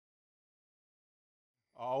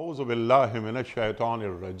अऊज़ु बिल्लाहि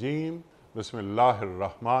मिनश्शैतानिर्रजीम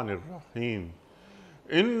बिस्मिल्लाहिर्रहमानिर्रहीम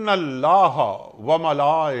इन्नल्लाहा व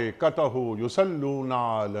मलाइकतहु युसल्लूना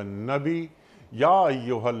अलन नबी या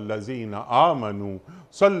अय्युहल्लज़ीना आमनू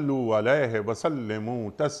सल्लू अलैहि व सल्लिमू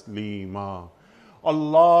तस्लीमा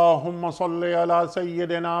अल्लाहुम्मा सल्लि अला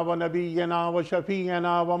सय्यिदिना व नबिय्यिना व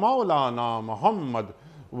शफ़ीअना व मौलाना मुहम्मद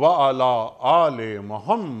व अला आले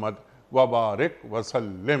मुहम्मद व बारिक व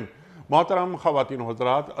सल्लिम। मोहतरम ख़वातीन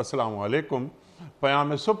हज़रात, अस्सलामु अलैकुम।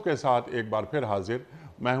 पयाम सुबह के साथ एक बार फिर हाजिर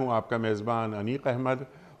मैं हूँ आपका मेज़बान अनीक अहमद।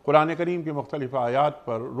 कुरान करीम की मुख्तलिफ़ आयात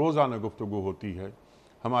पर रोज़ाना गुफ्तगू होती है।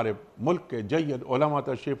 हमारे मुल्क के जय्यद उलमा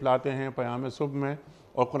तशरीफ़ लाते हैं पयाम सुबह में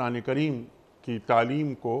और कुरान करीम की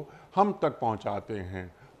तालीम को हम तक पहुँचाते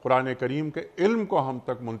हैं, कुरान करीम के इल्म को हम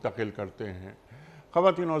तक मुंतकिल करते हैं।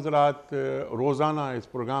 ख़वातीन हज़रात, रोज़ाना इस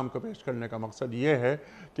प्रोग्राम को पेश करने का मकसद ये है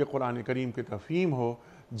कि कुरान करीम की तफ़हीम हो,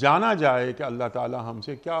 जाना जाए कि अल्लाह ताला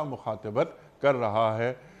हमसे क्या मुखातबत कर रहा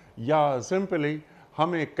है या सिंपली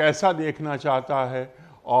हमें कैसा देखना चाहता है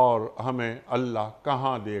और हमें अल्लाह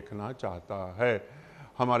कहाँ देखना चाहता है।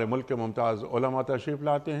 हमारे मुल्क के मुमताज़ उलमा तशरीफ़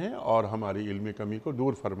लाते हैं और हमारी इल्मी कमी को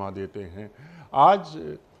दूर फरमा देते हैं।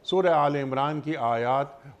 आज सूरह आल इमरान की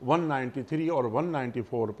आयात 193 और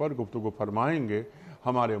 194 पर गुफ्तगू फरमाएंगे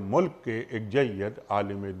हमारे मुल्क के एक जय्यद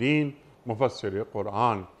आलिम दीन मुफस्सिर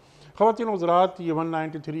कुरान। ख़वातीन हज़रात, ये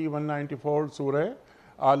 193 194 सूरह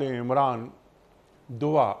आल इमरान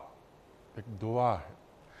एक दुआ है।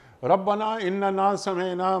 रब्बना इन्नना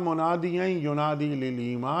समेना मुनादियन युनादी लिल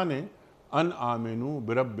ईमान अन आमिनू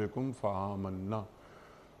बिरब्बिकुम फ़आमन्ना।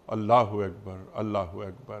 अल्लाहु अकबर, अल्लाहु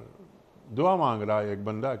अकबर। दुआ मांग रहा है एक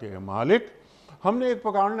बंदा के मालिक, हमने एक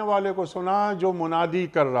पुकारने वाले को सुना जो मुनादी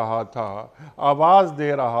कर रहा था, आवाज़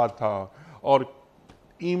दे रहा था और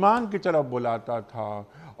ईमान की तरफ बुलाता था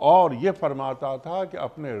और ये फरमाता था कि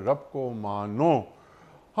अपने रब को मानो।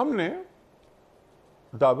 हमने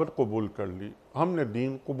दावत कबूल कर ली, हमने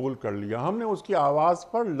दीन कबूल कर लिया, हमने उसकी आवाज़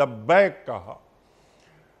पर लब्बैक कहा।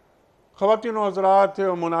 ख़वातीन व हज़रात,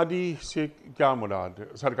 मुनादी से क्या मुराद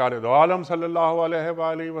है? सरकार दो आलम सल्लल्लाहु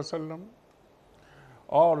अलैहि वसल्लम।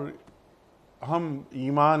 और हम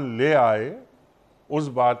ईमान ले आए उस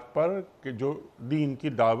बात पर कि जो दीन की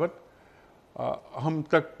दावत हम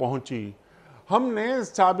तक पहुँची। हमने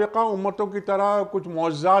साबिक़ा उम्मतों की तरह कुछ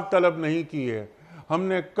मौज़ात तलब नहीं किए,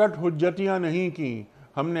 हमने कट हुज्जतियाँ नहीं की,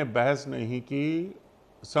 हमने बहस नहीं की,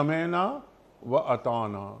 समेना व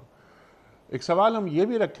अताना। एक सवाल हम ये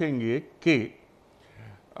भी रखेंगे कि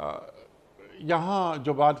यहाँ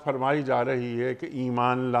जो बात फरमाई जा रही है कि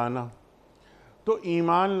ईमान लाना, तो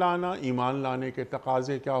ईमान लाने के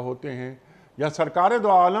तकाज़े क्या होते हैं? या सरकार दो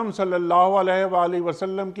आलम सल्लल्लाहु अलैहि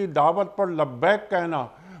वसल्लम की दावत पर लब्बैक कहना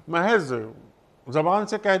महज ज़बान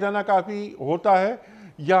से कह देना काफ़ी होता है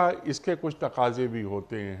या इसके कुछ तकाज़े भी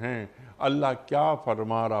होते हैं? अल्लाह क्या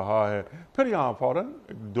फरमा रहा है? फिर यहाँ फ़ौरन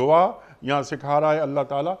दुआ यहाँ सिखा रहा है अल्लाह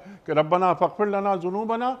ताला कि रब्बना फ़ग़फ़िर लना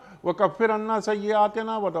ज़ुनूबना व कफ़्फ़िर अन्ना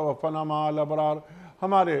सय्यिआतिना व तवफ़्फ़ना मअल अबरार।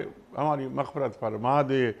 हमारी मग़फ़िरत फरमा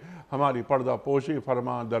दे, हमारी पर्दा पोशी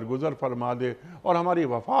फरमा, दरगुज़र फरमा दे और हमारी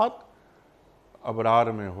वफ़ात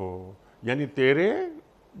अबरार में हो। यानी तेरे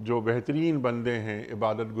जो बेहतरीन बंदे हैं,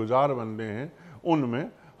 इबादत गुज़ार बंदे हैं,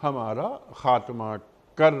 उनमें हमारा ख़ात्मा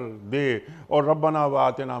कर दे। और रब्बना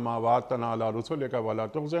वातना मा वातना अला रुसुलिका वला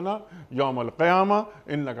तुख़ज़िना यौमल क़ियामा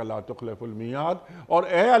इन्नका ला तुख़्लिफ़ुल मियाद। और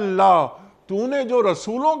ए अल्लाह, तूने जो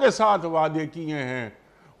रसूलों के साथ वादे किए हैं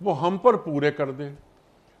वो हम पर पूरे कर दे।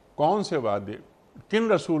 कौन से वादे? किन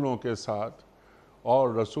रसूलों के साथ?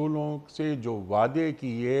 और रसूलों से जो वादे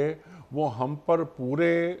किए वो हम पर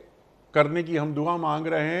पूरे करने की हम दुआ मांग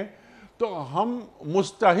रहे हैं, तो हम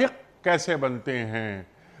मुस्तहिक़ कैसे बनते हैं?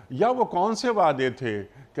 या वो कौन से वादे थे?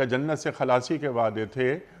 क्या जन्नत से खलासी के वादे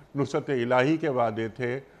थे? नुसरत इलाही के वादे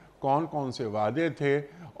थे? कौन कौन से वादे थे?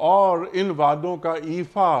 और इन वादों का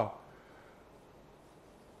ईफा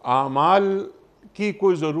आमाल की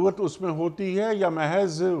कोई ज़रूरत उसमें होती है या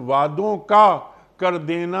महज वादों का कर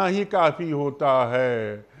देना ही काफ़ी होता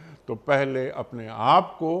है? तो पहले अपने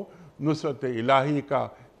आप को नुसरत इलाही का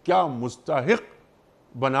क्या मुस्तहिक़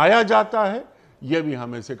बनाया जाता है, ये भी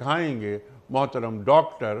हमें सिखाएंगे मोहतरम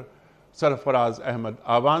डॉक्टर सरफराज अहमद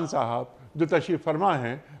आवान साहब, जो तशरीफ़ फरमा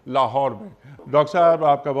हैं लाहौर में। डॉक्टर साहब,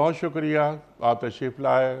 आपका बहुत शुक्रिया, आप तशरीफ़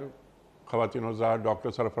लाए। ख़वातीन हज़रात,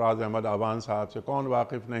 डॉक्टर सरफराज अहमद आवान साहब से कौन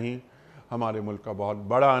वाकिफ़ नहीं? हमारे मुल्क का बहुत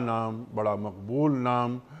बड़ा नाम, बड़ा मकबूल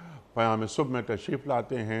नाम, पयाम सुबह में तशरीफ़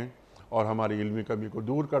लाते हैं और हमारी इल्मी कमी को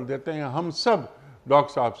दूर कर देते हैं। हम सब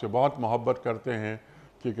डॉक्टर साहब से बहुत मोहब्बत करते हैं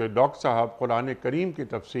क्योंकि डॉक्टर साहब कुरान करीम की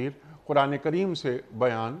तफसीर कुरान करीम से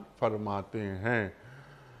बयान फरमाते हैं।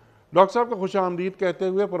 ڈاکٹر صاحب کو خوش آمدید کہتے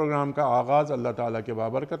ہوئے پروگرام کا آغاز اللہ تعالیٰ کے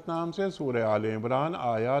بابرکت نام سے سورہ آل عمران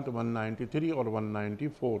آیات 193 اور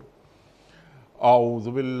 194۔ اعوذ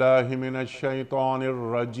باللہ من الشیطان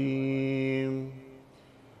الرجیم،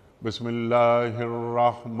 بسم اللہ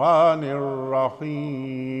الرحمن الرحیم۔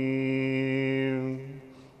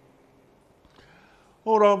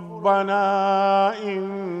 ربنا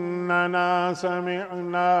اننا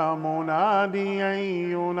سمعنا منادیا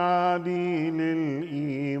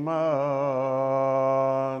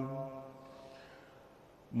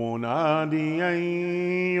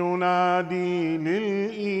ینادی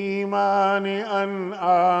للایمان ان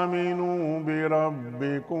آمنوا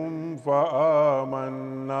بربکم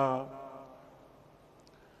فآمنا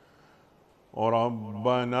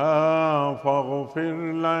ربنا فاغفر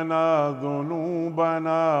لنا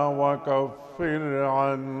ذنوبنا وكفر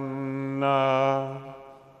عنا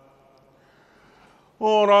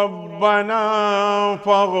ربنا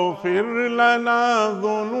فاغفر لنا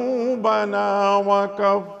ذنوبنا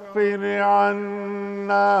وكفر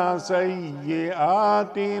عنا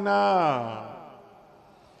سيئاتنا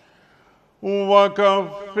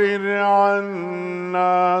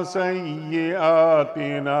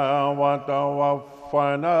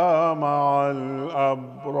وتوفنا مع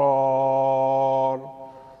الأبرار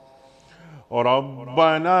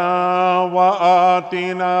ربنا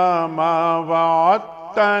وآتنا ما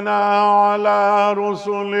وعدتنا على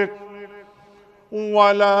رسلك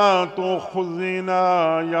ولا تخزنا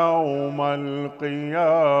يوم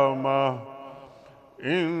القيامة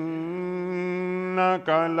إنك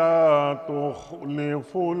لا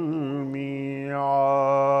تخلف الميعاد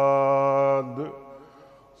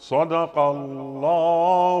صدق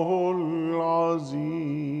اللہ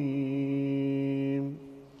العظیم۔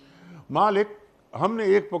 مالک، ہم نے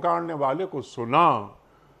ایک پکارنے والے کو سنا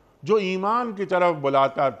جو ایمان کی طرف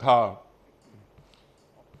بلاتا تھا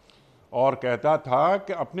اور کہتا تھا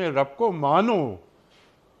کہ اپنے رب کو مانو۔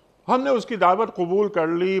 ہم نے اس کی دعوت قبول کر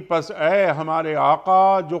لی، پس اے ہمارے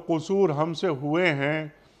آقا جو قصور ہم سے ہوئے ہیں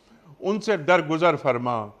ان سے درگزر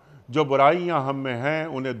فرما، جو برائیاں ہم میں ہیں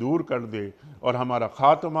انہیں دور کر دے اور ہمارا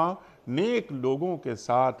خاتمہ نیک لوگوں کے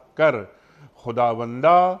ساتھ کر۔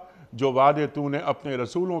 خداوندہ، جو وعدے تو نے اپنے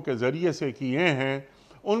رسولوں کے ذریعے سے کیے ہیں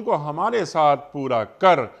ان کو ہمارے ساتھ پورا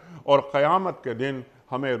کر، اور قیامت کے دن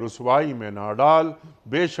ہمیں رسوائی میں نہ ڈال،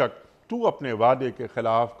 بے شک تو اپنے وعدے کے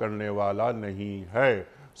خلاف کرنے والا نہیں ہے۔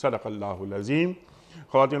 صدق اللہ العظیم۔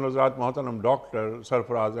 خواتین و حضرات، محترم ڈاکٹر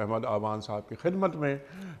سرفراز احمد آوان صاحب کی خدمت میں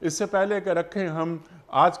اس سے پہلے کہ رکھیں ہم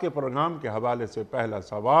آج کے پروگرام کے حوالے سے پہلا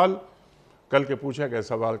سوال، کل کے پوچھے گئے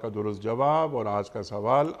سوال کا درست جواب اور آج کا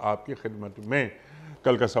سوال آپ کی خدمت میں۔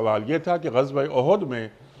 کل کا سوال یہ تھا کہ غزوہ احد میں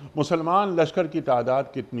مسلمان لشکر کی تعداد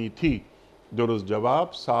کتنی تھی؟ درست جواب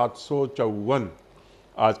 754۔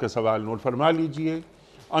 آج کا سوال نوٹ فرما لیجئے۔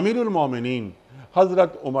 امیر المومنین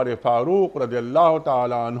حضرت عمر فاروق رضی اللہ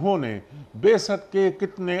تعالی عنہ نے بعثت کے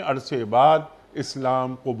کتنے عرصے بعد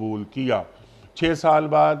اسلام قبول کیا؟ 6 سال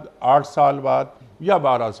بعد، 8 سال بعد یا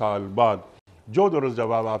 12 سال بعد؟ جو درست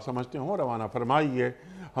جواب آپ سمجھتے ہوں روانہ فرمائیے۔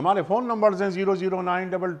 ہمارے فون نمبرز ہیں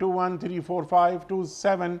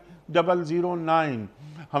 00922134527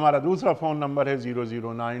 ہمارا دوسرا فون نمبر ہے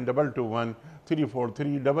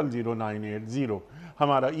 009221343000980۔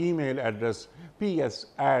 ہمارا ای میل ایڈریس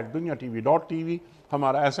ps@dunyatv.tv،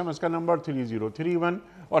 ہمارا SMS کا نمبر 3031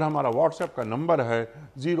 اور ہمارا واٹس ایپ کا نمبر ہے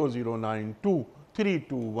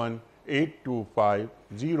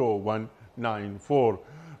 009232182509194۔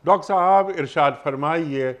 ڈاکٹر صاحب ارشاد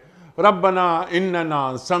فرمائیے، ربنا اننا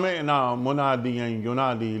سمعنا منادیا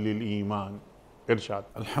ینادی للایمان۔ ارشاد۔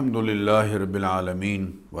 الحمدللہ رب العالمین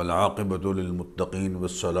والعاقبۃ للمتقین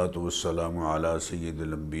والصلاة والسلام علی سید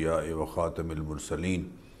الانبیاء وخاتم المرسلین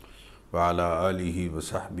وعلی آلہ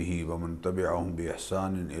وصحبہ ومن تبعہم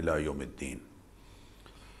بإحسان الی یوم الدین۔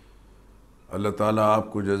 اللہ تعالیٰ آپ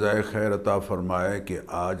کو جزائے خیر عطا فرمائے کہ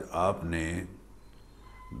آج آپ نے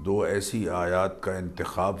 2 ایسی آیات کا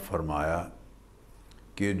انتخاب فرمایا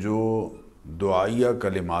کہ جو دعائیہ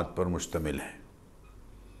کلمات پر مشتمل ہیں۔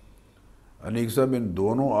 انیق صاحب، ان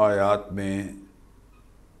دونوں آیات میں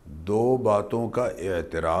 2 باتوں کا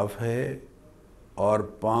اعتراف ہے اور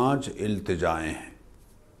 5 التجائیں ہیں،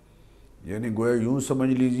 یعنی گویا یوں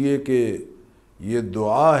سمجھ لیجئے کہ یہ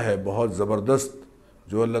دعا ہے بہت زبردست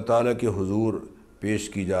جو اللہ تعالیٰ کے حضور پیش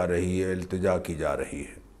کی جا رہی ہے، التجا کی جا رہی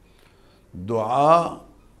ہے۔ دعا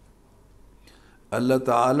اللہ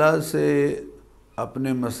تعالیٰ سے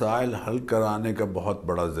اپنے مسائل حل کرانے کا بہت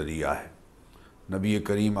بڑا ذریعہ ہے۔ نبی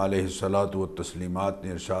کریم علیہ الصلاۃ والتسلیمات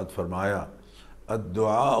نے ارشاد فرمایا،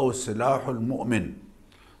 الدعاء سلاح المؤمن،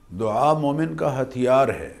 دعا مومن کا ہتھیار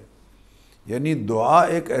ہے۔ یعنی دعا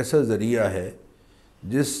ایک ایسا ذریعہ ہے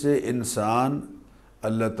جس سے انسان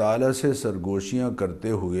اللہ تعالیٰ سے سرگوشیاں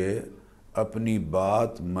کرتے ہوئے اپنی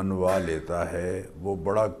بات منوا لیتا ہے، وہ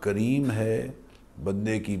بڑا کریم ہے،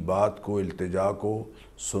 بندے کی بات کو، التجا کو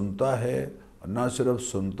سنتا ہے، نہ صرف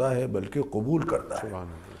سنتا ہے بلکہ قبول کرتا ہے۔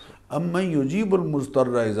 امن یجیب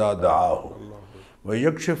المضطر اذا دعاہ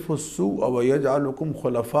ویکشف السوء ویجعلکم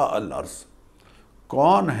خلفاء الارض،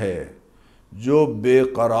 کون ہے جو بے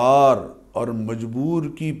قرار اور مجبور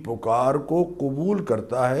کی پکار کو قبول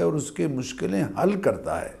کرتا ہے اور اس کے مشکلیں حل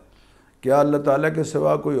کرتا ہے؟ کیا اللہ تعالیٰ کے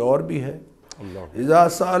سوا کوئی اور بھی ہے؟ اذا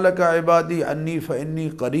سألک عبادی انی فانی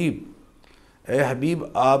قریب، اے حبیب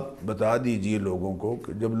آپ بتا دیجئے لوگوں کو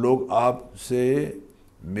کہ جب لوگ آپ سے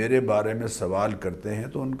میرے بارے میں سوال کرتے ہیں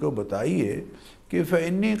تو ان کو بتائیے کہ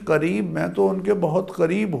فانی قریب، میں تو ان کے بہت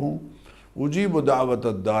قریب ہوں، اجیب دعوت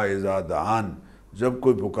الداع اذا دعان، جب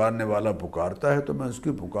کوئی پکارنے والا پکارتا ہے تو میں اس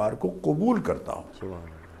کی پکار کو قبول کرتا ہوں۔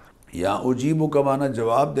 یا اجیبو کا معنی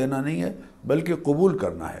جواب دینا نہیں ہے بلکہ قبول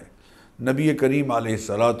کرنا ہے۔ نبی کریم علیہ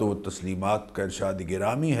الصلاۃ والتسلیمات کا ارشاد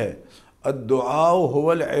گرامی ہے، الدعاء هو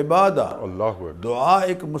العبادہ، دعا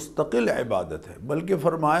ایک مستقل عبادت ہے، بلکہ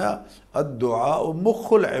فرمایا الدعاء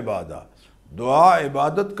مخ العبادہ، دعا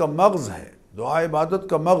عبادت کا مغز ہے، دعا عبادت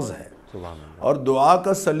کا مغز ہے۔ اور دعا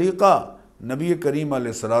کا سلیقہ نبی کریم علیہ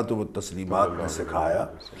الصلاۃ والتسلیمات نے سکھایا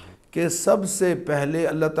کہ سب سے پہلے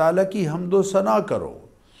اللہ تعالیٰ کی حمد و ثنا کرو،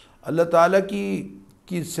 اللہ تعالیٰ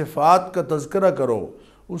کی صفات کا تذکرہ کرو،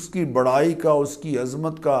 اس کی بڑائی کا، اس کی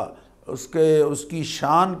عظمت کا، اس کی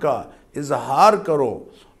شان کا اظہار کرو،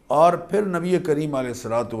 اور پھر نبی کریم علیہ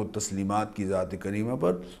الصلاۃ والتسلیمات کی ذات کریمہ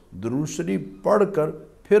پر درود شریف پڑھ کر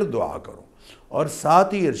پھر دعا کرو۔ اور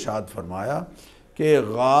ساتھ ہی ارشاد فرمایا کہ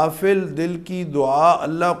غافل دل کی دعا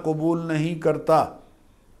اللہ قبول نہیں کرتا،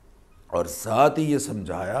 اور ساتھ ہی یہ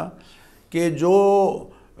سمجھایا کہ جو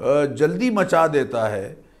جلدی مچا دیتا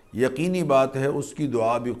ہے، یقینی بات ہے اس کی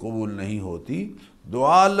دعا بھی قبول نہیں ہوتی۔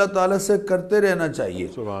 دعا اللہ تعالیٰ سے کرتے رہنا چاہیے،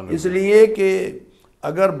 اس لیے کہ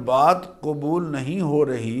اگر بات قبول نہیں ہو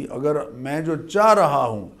رہی، اگر میں جو چاہ رہا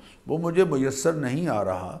ہوں وہ مجھے میسر نہیں آ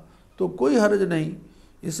رہا تو کوئی حرج نہیں،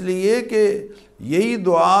 اس لیے کہ یہی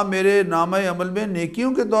دعا میرے نامہ عمل میں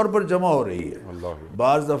نیکیوں کے طور پر جمع ہو رہی ہے۔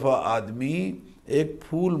 بعض دفعہ آدمی ایک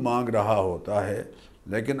پھول مانگ رہا ہوتا ہے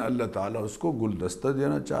لیکن اللہ تعالیٰ اس کو گلدستہ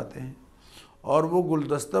دینا چاہتے ہیں، اور وہ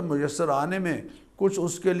گلدستہ میسر آنے میں کچھ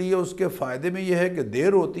اس کے لیے اس کے فائدے میں یہ ہے کہ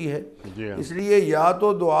دیر ہوتی ہے، اس لیے یا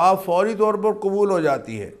تو دعا فوری طور پر قبول ہو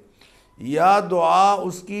جاتی ہے، یا دعا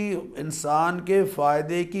اس کی انسان کے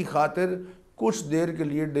فائدے کی خاطر کچھ دیر کے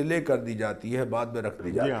لیے ڈیلے کر دی جاتی ہے، بعد میں رکھ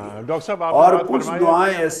دی جاتی ہے۔ ڈاکٹر صاحب اور کچھ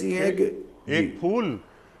دعائیں ایسی ہیں کہ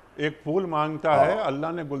ایک پھول مانگتا ہے،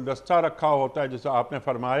 اللہ نے گلدستہ رکھا ہوتا ہے جیسے آپ نے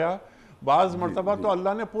فرمایا، بعض مرتبہ تو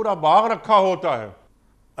اللہ نے پورا باغ رکھا ہوتا ہے۔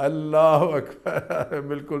 اللہ اکبر،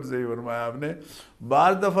 بالکل صحیح فرمایا آپ نے۔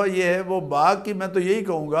 بعض دفعہ یہ ہے وہ باغ کی، میں تو یہی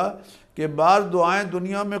کہوں گا کہ بعض دعائیں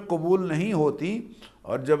دنیا میں قبول نہیں ہوتی،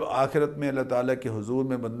 اور جب آخرت میں اللہ تعالیٰ کے حضور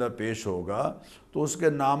میں بندہ پیش ہوگا تو اس کے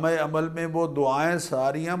نامہ عمل میں وہ دعائیں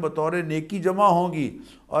ساریاں بطور نیکی جمع ہوں گی،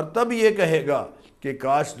 اور تب یہ کہے گا کہ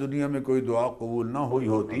کاش دنیا میں کوئی دعا قبول نہ ہوئی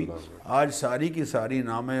ہوتی، آج ساری کی ساری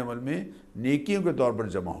نامہ عمل میں نیکیوں کے طور پر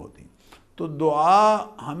جمع ہوتی۔ تو دعا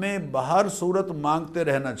ہمیں بہر صورت مانگتے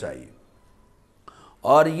رہنا چاہیے،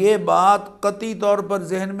 اور یہ بات قطعی طور پر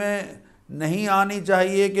ذہن میں نہیں آنی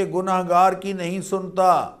چاہیے کہ گناہگار کی نہیں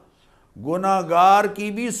سنتا، گناہگار کی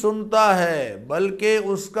بھی سنتا ہے، بلکہ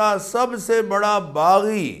اس کا سب سے بڑا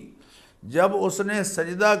باغی جب اس نے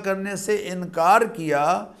سجدہ کرنے سے انکار کیا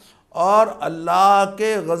اور اللہ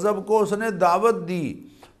کے غضب کو اس نے دعوت دی،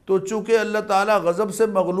 تو چونکہ اللہ تعالیٰ غضب سے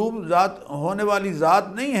مغلوب ذات ہونے والی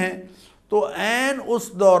ذات نہیں ہے، تو عین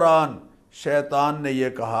اس دوران شیطان نے یہ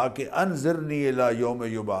کہا کہ انظرنی الی یوم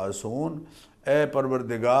یبعثون، اے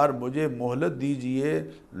پروردگار مجھے مہلت دیجئے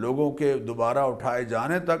لوگوں کے دوبارہ اٹھائے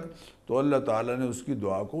جانے تک، تو اللہ تعالیٰ نے اس کی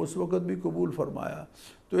دعا کو اس وقت بھی قبول فرمایا۔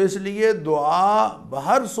 تو اس لیے دعا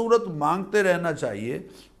بہر صورت مانگتے رہنا چاہیے۔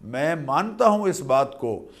 میں مانتا ہوں اس بات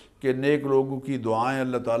کو کہ نیک لوگوں کی دعائیں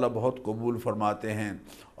اللہ تعالیٰ بہت قبول فرماتے ہیں،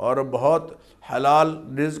 اور بہت حلال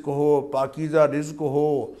رزق ہو، پاکیزہ رزق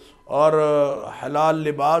ہو، اور حلال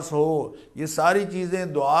لباس ہو، یہ ساری چیزیں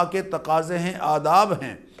دعا کے تقاضے ہیں، آداب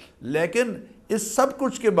ہیں، لیکن اس سب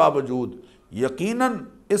کچھ کے باوجود یقیناً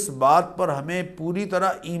اس بات پر ہمیں پوری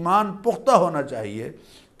طرح ایمان پختہ ہونا چاہیے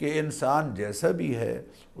کہ انسان جیسا بھی ہے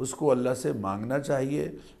اس کو اللہ سے مانگنا چاہیے۔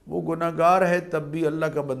 وہ گناہگار ہے تب بھی اللہ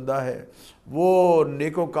کا بندہ ہے، وہ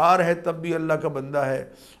نیکوکار ہے تب بھی اللہ کا بندہ ہے،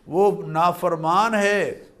 وہ نافرمان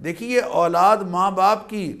ہے۔ دیکھیے اولاد ماں باپ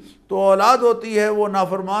کی تو اولاد ہوتی ہے، وہ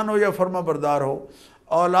نافرمان ہو یا فرما بردار ہو،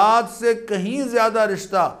 اولاد سے کہیں زیادہ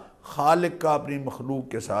رشتہ خالق کا اپنی مخلوق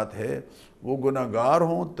کے ساتھ ہے۔ وہ گناہگار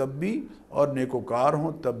ہوں تب بھی اور نیکوکار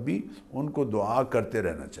ہوں تب بھی ان کو دعا کرتے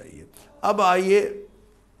رہنا چاہیے۔ اب آئیے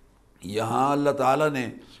یہاں اللہ تعالیٰ نے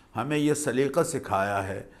ہمیں یہ سلیقہ سکھایا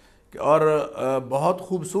ہے اور بہت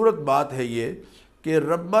خوبصورت بات ہے یہ کہ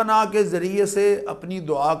ربنا کے ذریعے سے اپنی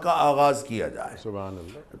دعا کا آغاز کیا جائے۔ سبحان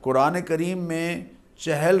اللہ۔ قرآن کریم میں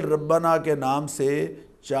چہل ربنا کے نام سے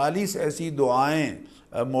 40 ایسی دعائیں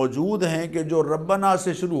موجود ہیں کہ جو ربنا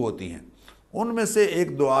سے شروع ہوتی ہیں۔ ان میں سے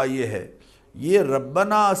ایک دعا یہ ہے، یہ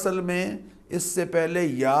ربنا اصل میں اس سے پہلے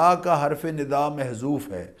یا کا حرف ندا محذوف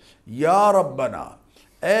ہے، یا ربنا،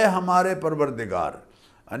 اے ہمارے پروردگار۔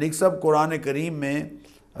 انیق صاحب قرآن کریم میں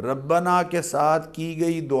ربنا کے ساتھ کی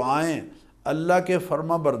گئی دعائیں اللہ کے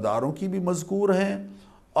فرما برداروں کی بھی مذکور ہیں،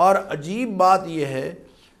 اور عجیب بات یہ ہے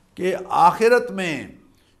کہ آخرت میں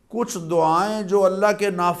کچھ دعائیں جو اللہ کے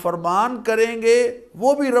نافرمان کریں گے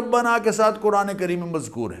وہ بھی ربنا کے ساتھ قرآن کریم میں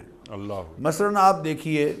مذکور ہیں۔ اللہ۔ مثلاً آپ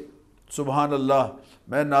دیکھیے، سبحان اللہ،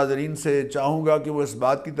 میں ناظرین سے چاہوں گا کہ وہ اس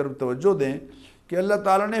بات کی طرف توجہ دیں کہ اللہ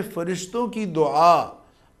تعالیٰ نے فرشتوں کی دعا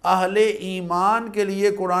اہل ایمان کے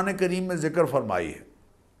لیے قرآن کریم میں ذکر فرمائی ہے۔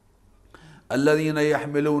 الذین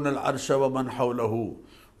یحملون العرش ومن حولہ،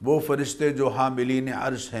 وہ فرشتے جو حاملین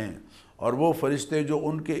عرش ہیں اور وہ فرشتے جو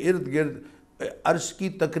ان کے ارد گرد عرش کی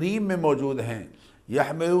تکریم میں موجود ہیں۔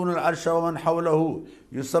 یحملون العرش ومن حولہ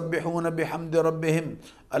یسبحون بحمد ربہم،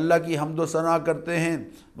 اللہ کی حمد و ثنا کرتے ہیں،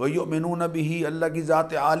 ویؤمنون بہ، اللہ کی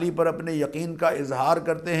ذات عالی پر اپنے یقین کا اظہار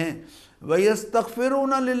کرتے ہیں،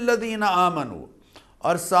 ویستغفرون للذین آمنوا،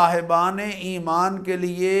 اور صاحبان ایمان کے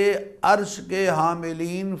لیے عرش کے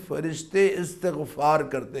حاملین فرشتے استغفار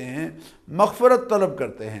کرتے ہیں، مغفرت طلب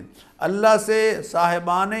کرتے ہیں، اللہ سے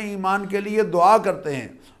صاحبان ایمان کے لیے دعا کرتے ہیں۔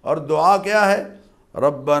 اور دعا کیا ہے؟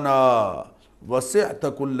 ربنا وسعت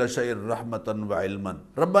کل شیء رحمتا وعلما،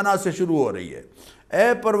 ربنا سے شروع ہو رہی ہے۔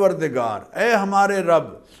 اے پروردگار، اے ہمارے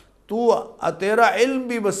رب، تیرا علم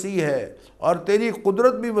بھی وسیع ہے اور تیری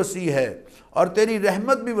قدرت بھی وسیع ہے اور تیری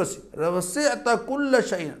رحمت بھی وسیع، وسعت کل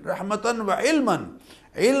شیء رحمتا وعلما،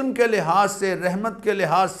 علم کے لحاظ سے، رحمت کے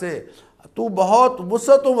لحاظ سے تو بہت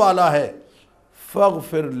وسعتوں والا ہے۔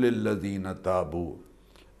 فاغفر للذین تابوا،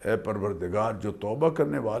 اے پروردگار جو توبہ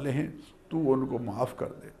کرنے والے ہیں تو ان کو معاف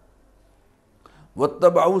کر دے۔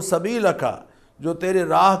 واتبعوا سبیلک، جو تیرے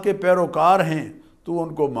راہ کے پیروکار ہیں تو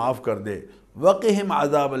ان کو معاف کر دے۔ وقہم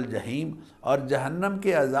عذاب الجحیم، اور جہنم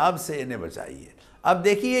کے عذاب سے انہیں بچائیے۔ اب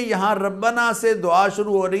دیکھیے یہاں ربنا سے دعا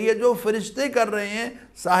شروع ہو رہی ہے جو فرشتے کر رہے ہیں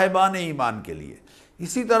صاحبان ایمان کے لیے۔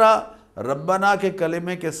 اسی طرح ربنا کے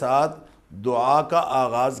کلمے کے ساتھ دعا کا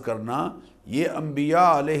آغاز کرنا یہ انبیاء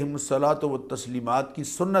علیہم الصلاۃ والتسلیمات کی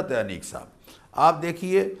سنت ہے۔ انیق صاحب آپ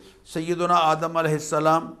دیکھیے سیدنا آدم علیہ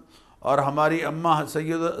السلام اور ہماری اماں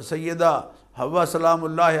سیدہ حوا سلام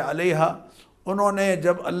اللہ علیہا، انہوں نے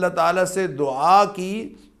جب اللہ تعالیٰ سے دعا کی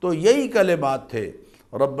تو یہی کلمات تھے،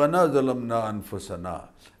 ربنا ظلمنا انفسنا،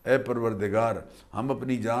 اے پروردگار ہم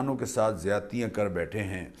اپنی جانوں کے ساتھ زیادتیاں کر بیٹھے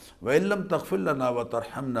ہیں، وَإِن لَّمْ تَغْفِرْ لَنَا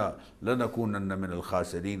وَتَرْحَمْنَا لَنَكُونَنَّ مِنَ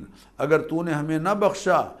الْخَاسِرِينَ، اگر تو نے ہمیں نہ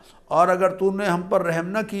بخشا اور اگر تو نے ہم پر رحم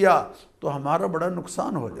نہ کیا تو ہمارا بڑا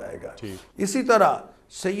نقصان ہو جائے گا۔ اسی طرح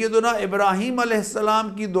سیدنا ابراہیم علیہ السلام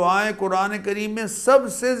کی دعائیں قرآن کریم میں سب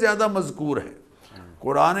سے زیادہ مذکور ہیں۔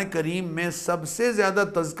 قرآن کریم میں سب سے زیادہ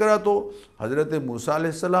تذکرہ تو حضرت موسیٰ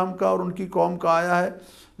علیہ السلام کا اور ان کی قوم کا آیا ہے،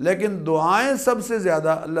 لیکن دعائیں سب سے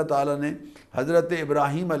زیادہ اللہ تعالیٰ نے حضرت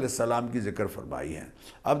ابراہیم علیہ السلام کی ذکر فرمائی ہیں۔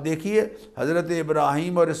 اب دیکھیے حضرت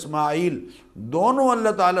ابراہیم اور اسماعیل دونوں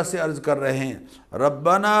اللہ تعالیٰ سے عرض کر رہے ہیں،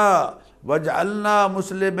 ربنا وجعلنا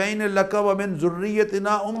مسلمین لک ومن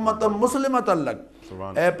ذریتنا امۃ مسلمۃ لک،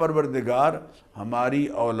 اے پروردگار ہماری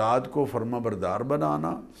اولاد کو فرما بردار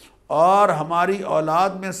بنانا اور ہماری اولاد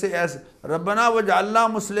میں سے ایسے، ربنا وجعلنا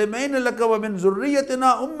مسلمین لک ومن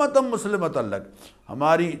ذریتنا امۃ مسلمۃ لک،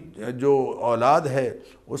 ہماری جو اولاد ہے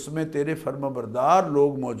اس میں تیرے فرما بردار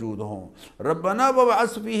لوگ موجود ہوں۔ ربنا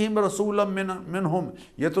وابعث فیہم رسولا منہم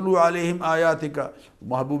یتلو علیہم آیاتک،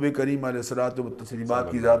 محبوب کریم علیہ الصلوۃ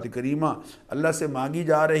والتسلیمات کی ذات کریمہ اللہ سے مانگی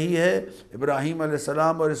جا رہی ہے۔ ابراہیم علیہ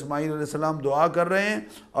السلام اور اسماعیل علیہ السلام دعا کر رہے ہیں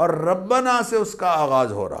اور ربنا سے اس کا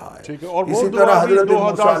آغاز ہو رہا ہے۔ اور وہ اسی دعا طرح بھی حضرت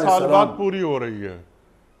 2000 سال بعد پوری ہو رہی ہے۔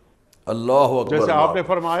 اللہ اکبر، جیسے آپ نے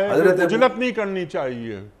فرمایا کہ عجلت نہیں کرنی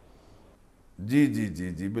چاہیے۔ جی جی جی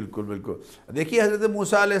جی بالکل بالکل۔ دیکھیے حضرت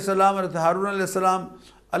موسیٰ علیہ السلام اور ہارون علیہ السلام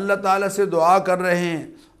اللہ تعالیٰ سے دعا کر رہے ہیں،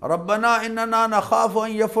 ربنا اننا نخاف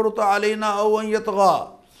ان یفرط علینا او ان یطغى،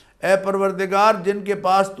 اے پروردگار جن کے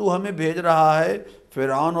پاس تو ہمیں بھیج رہا ہے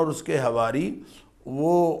فرعون اور اس کے حواری،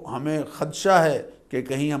 وہ ہمیں خدشہ ہے کہ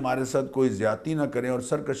کہیں ہمارے ساتھ کوئی زیادتی نہ کریں اور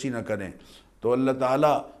سرکشی نہ کریں۔ تو اللہ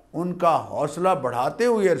تعالیٰ ان کا حوصلہ بڑھاتے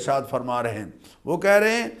ہوئے ارشاد فرما رہے ہیں. وہ کہہ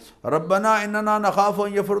رہے ہیں ربنا اننا نخاف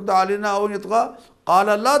ان یفرط علینا او یطغى قال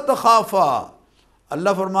لا تخافا. اللہ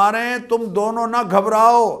فرما رہے ہیں تم دونوں نہ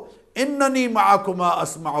گھبراؤ، اننی معکما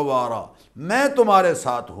اسمع وارا، میں تمہارے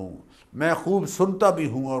ساتھ ہوں، میں خوب سنتا بھی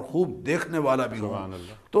ہوں اور خوب دیکھنے والا بھی ہوں.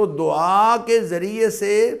 تو دعا کے ذریعے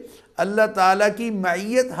سے اللہ تعالیٰ کی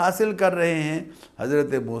معیت حاصل کر رہے ہیں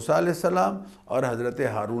حضرت موسیٰ علیہ السلام اور حضرت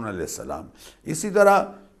ہارون علیہ السلام. اسی طرح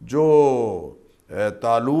جو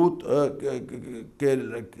طالوت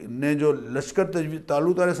نے جو لشکر تجویز،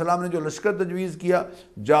 طالوت علیہ السلام نے جو لشکر تجویز کیا،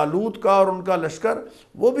 جالوت کا اور ان کا لشکر،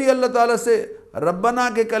 وہ بھی اللہ تعالیٰ سے ربنا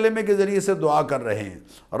کے کلمے کے ذریعے سے دعا کر رہے ہیں.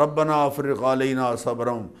 ربنا افرغ علینا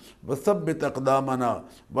صبرا وثبت اقدامنا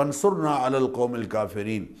وانصرنا علی القوم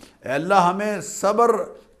الکافرین. اے اللہ ہمیں صبر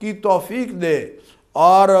کی توفیق دے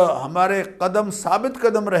اور ہمارے قدم ثابت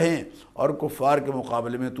قدم رہیں اور کفار کے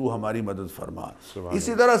مقابلے میں تو ہماری مدد فرما.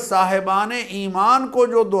 اسی طرح صاحبان ایمان کو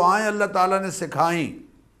جو دعائیں اللہ تعالیٰ نے سکھائیں،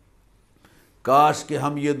 کاش کہ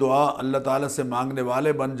ہم یہ دعا اللہ تعالیٰ سے مانگنے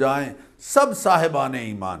والے بن جائیں. سب صاحبان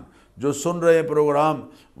ایمان جو سن رہے پروگرام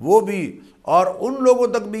وہ بھی، اور ان لوگوں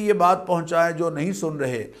تک بھی یہ بات پہنچائیں جو نہیں سن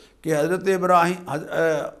رہے، کہ حضرت ابراہیم،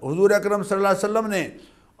 حضور اکرم صلی اللہ علیہ وسلم نے،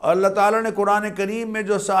 اللہ تعالیٰ نے قرآن کریم میں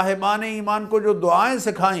جو صاحبان ایمان کو جو دعائیں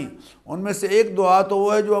سکھائیں، ان میں سے ایک دعا تو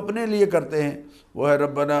وہ ہے جو اپنے لیے کرتے ہیں، وہ ہے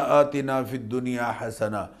ربنا آتنا فی الدنیا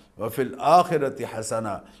حسنہ وفی الآخرۃ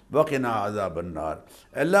حسنہ وقنا عذاب النار.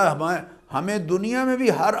 اللہ ہمیں دنیا میں بھی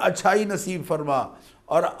ہر اچھائی نصیب فرما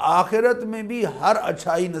اور آخرت میں بھی ہر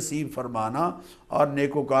اچھائی نصیب فرمانا، اور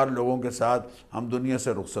نیکوکار لوگوں کے ساتھ ہم دنیا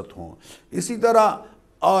سے رخصت ہوں. اسی طرح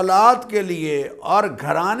اولاد کے لیے اور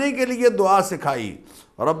گھرانے کے لیے دعا سکھائی،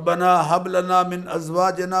 ربنا حب لنا من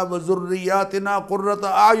ازواجنا وذریاتنا قرۃ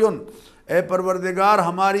اعین. اے پروردگار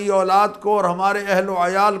ہماری اولاد کو اور ہمارے اہل و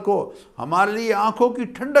عیال کو ہمارے لیے آنکھوں کی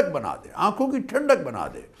ٹھنڈک بنا دے، آنکھوں کی ٹھنڈک بنا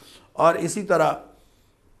دے. اور اسی طرح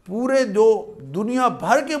پورے جو دنیا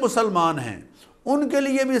بھر کے مسلمان ہیں ان کے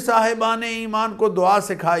لیے بھی صاحبان ایمان کو دعا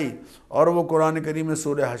سکھائی، اور وہ قرآن کریم میں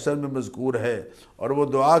سورہ حشر میں مذکور ہے. اور وہ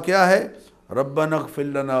دعا کیا ہے؟ ربنا اغفر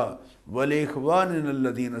لنا ولاخواننا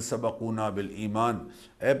الذین سبقونا بالایمان.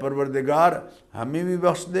 اے پروردگار ہمیں بھی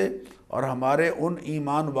بخش دے اور ہمارے ان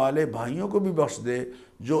ایمان والے بھائیوں کو بھی بخش دے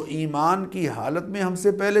جو ایمان کی حالت میں ہم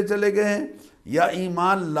سے پہلے چلے گئے ہیں یا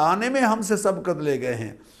ایمان لانے میں ہم سے سبقت لے گئے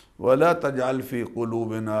ہیں. ولا تجعل فی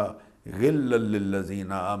قلوبنا غلا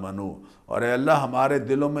للذین آمنوا. اور اے اللہ ہمارے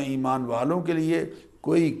دلوں میں ایمان والوں کے لیے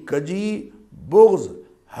کوئی کجی، بغض،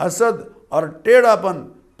 حسد اور ٹیڑھا پن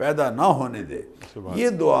پیدا نہ ہونے دے. یہ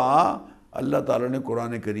دعا اللہ تعالیٰ نے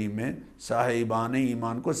قرآن کریم میں صاحبان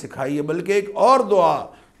ایمان کو سکھائی ہے. بلکہ ایک اور دعا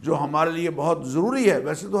جو ہمارے لیے بہت ضروری ہے،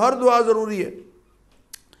 ویسے تو ہر دعا ضروری ہے،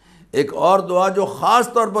 ایک اور دعا جو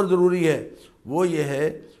خاص طور پر ضروری ہے وہ یہ ہے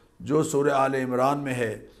جو سورہ آل عمران میں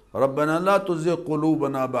ہے، ربنا لا تزغ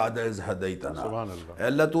قلوبنا بعد اذ ہدیتنا. اے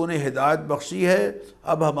اللہ تو نے ہدایت بخشی ہے،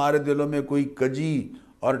 اب ہمارے دلوں میں کوئی کجی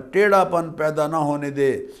اور ٹیڑھا پن پیدا نہ ہونے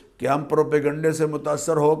دے کہ ہم پروپیگنڈے سے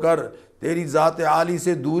متاثر ہو کر تیری ذات عالی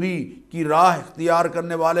سے دوری کی راہ اختیار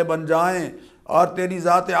کرنے والے بن جائیں اور تیری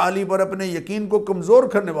ذات عالی پر اپنے یقین کو کمزور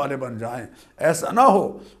کرنے والے بن جائیں. ایسا نہ ہو.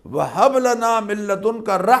 وَهَبْ لَنَا مِن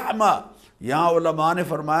لَّدُنْكَ رَحْمَةً. یہاں علماء نے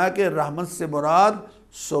فرمایا کہ رحمت سے مراد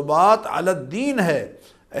ثبات علی الدین ہے.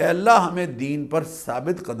 اے اللہ ہمیں دین پر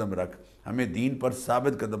ثابت قدم رکھ، ہمیں دین پر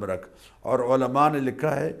ثابت قدم رکھ. اور علماء نے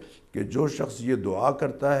لکھا ہے کہ جو شخص یہ دعا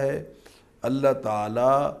کرتا ہے اللہ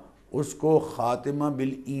تعالیٰ اس کو خاتمہ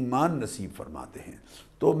بالایمان نصیب فرماتے ہیں.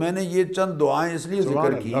 تو میں نے یہ چند دعائیں اس لیے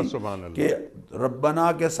ذکر کی کہ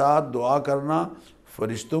ربنا کے ساتھ دعا کرنا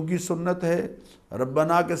فرشتوں کی سنت ہے،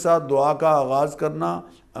 ربنا کے ساتھ دعا کا آغاز کرنا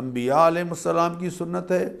انبیاء علیہ السلام کی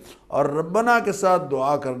سنت ہے، اور ربنا کے ساتھ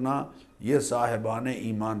دعا کرنا یہ صاحبان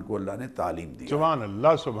ایمان کو اللہ نے تعلیم دی. سبحان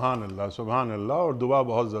اللہ، سبحان اللہ، سبحان اللہ. اور دعا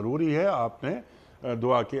بہت ضروری ہے. آپ نے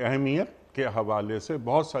دعا کی اہمیت کے حوالے سے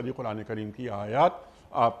بہت ساری قرآن کریم کی آیات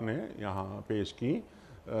آپ نے یہاں پیش کی،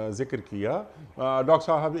 ذکر کیا. ڈاکٹر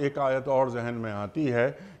صاحب ایک آیت اور ذہن میں آتی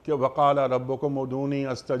ہے کہ وقال ربکم ادعونی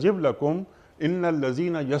استجب لکم ان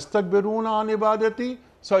الذین یستکبرون عن عبادتی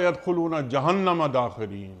سیدخلون جہنم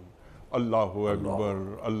داخرین. اللہ اکبر،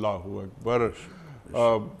 اللہ اکبر.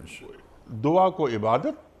 دعا کو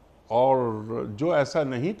عبادت، اور جو ایسا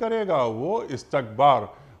نہیں کرے گا وہ استکبار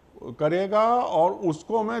کرے گا اور اس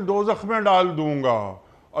کو میں دوزخ میں ڈال دوں گا.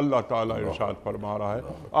 اللہ تعالیٰ ارشاد فرما رہا ہے.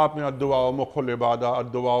 آپ نے الدعاء مخ العبادہ،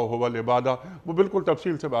 الدعاء هو العبادہ، وہ بالکل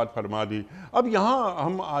تفصیل سے بات فرما دی. اب یہاں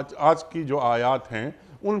ہم آج کی جو آیات ہیں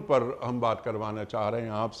ان پر ہم بات کروانا چاہ رہے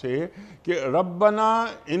ہیں آپ سے کہ ربنا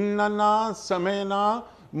اننا سمعنا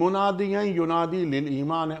منادیا ینادی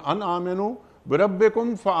للایمان ان آمنوا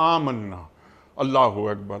بربکم فآمنا۔ اللہ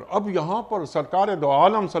اکبر۔ اب یہاں پر سرکار دو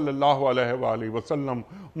عالم صلی اللہ علیہ وآلہ وسلم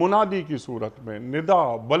منادی کی صورت میں ندا،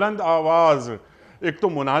 بلند آواز۔ ایک تو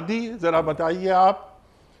منادی ذرا بتائیے آپ،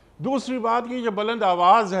 دوسری بات یہ جو بلند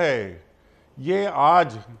آواز ہے یہ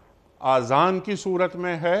آج آذان کی صورت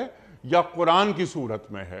میں ہے یا قرآن کی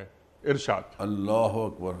صورت میں ہے؟ ارشاد۔ اللہ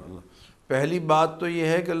اکبر۔ پہلی بات تو یہ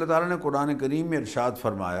ہے کہ اللہ تعالیٰ نے قرآن کریم میں ارشاد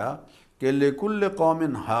فرمایا کہ لِكُلِّ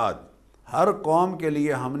قَوْمٍ ہاد، ہر قوم کے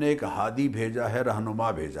لیے ہم نے ایک ہادی بھیجا ہے، رہنما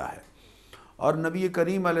بھیجا ہے۔ اور نبی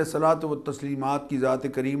کریم علیہ الصلاۃ والتسلیمات کی ذات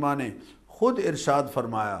کریمہ نے خود ارشاد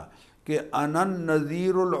فرمایا کہ انا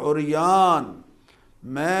النذیر العریان،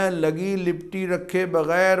 میں لگی لپٹی رکھے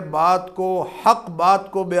بغیر بات کو، حق بات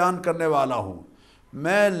کو بیان کرنے والا ہوں،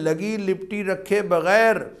 میں لگی لپٹی رکھے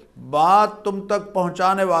بغیر بات تم تک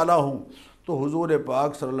پہنچانے والا ہوں۔ تو حضور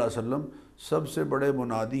پاک صلی اللہ علیہ وسلم سب سے بڑے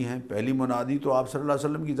منادی ہیں۔ پہلی منادی تو آپ صلی اللہ علیہ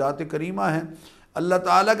وسلم کی ذات کریمہ ہیں۔ اللہ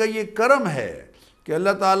تعالیٰ کا یہ کرم ہے کہ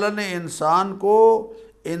اللہ تعالیٰ نے انسان کو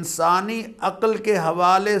انسانی عقل کے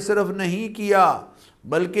حوالے صرف نہیں کیا،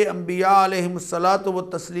 بلکہ انبیاء علیہم الصلاۃ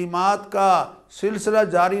والتسلیمات کا سلسلہ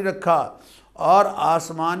جاری رکھا، اور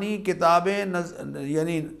آسمانی کتابیں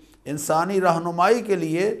یعنی انسانی رہنمائی کے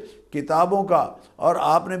لیے کتابوں کا۔ اور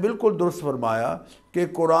آپ نے بالکل درست فرمایا کہ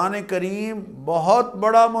قرآن کریم بہت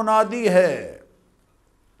بڑا منادی ہے،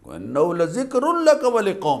 وَإِنَّهُ لَذِكْرٌ لَكَ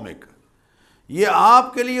وَلِقَوْمِكَ، یہ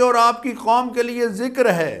آپ کے لیے اور آپ کی قوم کے لیے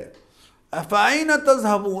ذکر ہے۔ اَفَأَيْنَ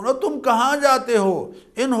تَذْهَبُونَ، تم کہاں جاتے ہو؟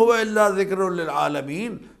 إِنْ هُوَ إِلَّا ذِكْرٌ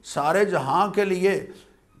لِلْعَالَمِينَ، سارے جہاں کے لیے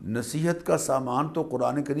نصیحت کا سامان تو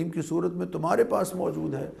قرآن کریم کی صورت میں تمہارے پاس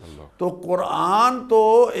موجود ہے۔ تو قرآن تو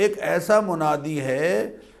ایک ایسا منادی ہے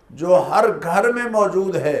جو ہر گھر میں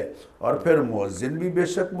موجود ہے، اور پھر مؤذن بھی بے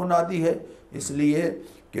شک منادی ہے، اس لیے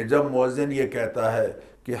کہ جب مؤذن یہ کہتا ہے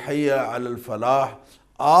کہ حی علی الفلاح،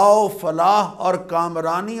 آؤ فلاح اور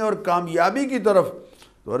کامرانی اور کامیابی کی طرف،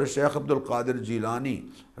 تو شیخ عبد القادر جیلانی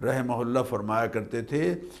رحمہ اللہ فرمایا کرتے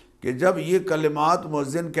تھے کہ جب یہ کلمات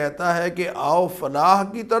مؤذن کہتا ہے کہ آؤ فلاح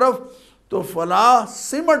کی طرف، تو فلاح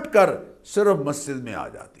سمٹ کر صرف مسجد میں آ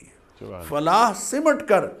جاتی ہے، فلاح سمٹ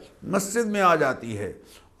کر مسجد میں آ جاتی ہے۔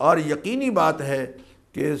 اور یقینی بات ہے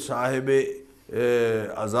کہ صاحب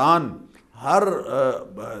اذان ہر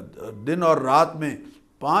دن اور رات میں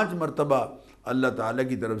 5 مرتبہ اللہ تعالیٰ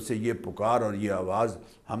کی طرف سے یہ پکار اور یہ آواز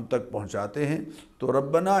ہم تک پہنچاتے ہیں۔ تو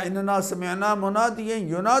ربنا اننا سمعنا منادیا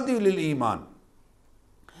ینادی للایمان،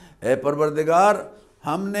 اے پروردگار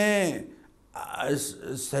ہم نے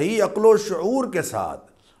صحیح عقل و شعور کے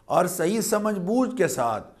ساتھ اور صحیح سمجھ بوجھ کے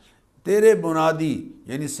ساتھ تیرے منادی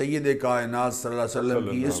یعنی سید کائنات صلی اللہ علیہ وسلم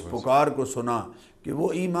کی اس پکار کو سنا کہ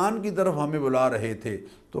وہ ایمان کی طرف ہمیں بلا رہے تھے،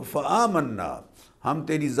 تو فآمنا، ہم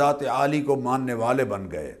تیری ذات عالی کو ماننے والے بن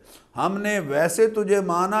گئے۔ ہم نے ویسے تجھے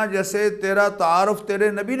مانا جیسے تیرا تعارف تیرے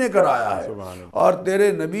نبی نے کرایا ہے، اور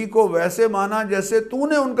تیرے نبی کو ویسے مانا جیسے تو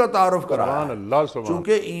نے ان کا تعارف کرایا ہے۔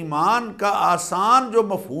 چونکہ ایمان کا آسان جو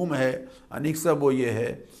مفہوم ہے انیق صاحب وہ یہ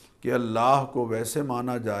ہے کہ اللہ کو ویسے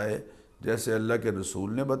مانا جائے جیسے اللہ کے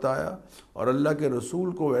رسول نے بتایا، اور اللہ کے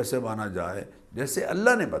رسول کو ویسے مانا جائے جیسے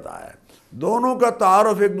اللہ نے بتایا ہے۔ دونوں کا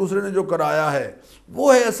تعارف ایک دوسرے نے جو کرایا ہے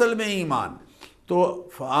وہ ہے اصل میں ایمان۔ تو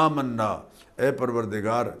فآمنا، اے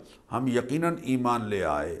پروردگار ہم یقیناً ایمان لے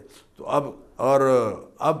آئے۔ تو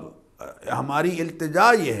اب ہماری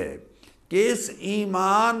التجا یہ ہے کہ اس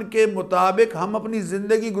ایمان کے مطابق ہم اپنی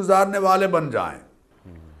زندگی گزارنے والے بن جائیں،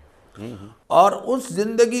 اور اس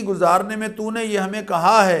زندگی گزارنے میں تو نے یہ ہمیں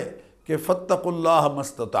کہا ہے کہ فاتقوا اللہ ما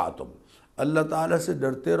استطعتم، اللہ تعالیٰ سے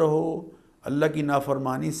ڈرتے رہو، اللہ کی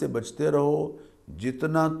نافرمانی سے بچتے رہو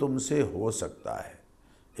جتنا تم سے ہو سکتا ہے۔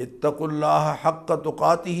 اتقوا اللہ حق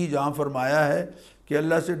تقاتہ، جہاں فرمایا ہے کہ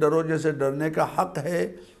اللہ سے ڈرو جیسے ڈرنے کا حق ہے،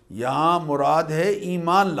 یہاں مراد ہے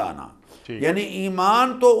ایمان لانا، یعنی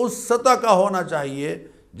ایمان تو اس سطح کا ہونا چاہیے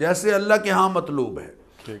جیسے اللہ کے ہاں مطلوب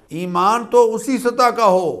ہے، ایمان تو اسی سطح کا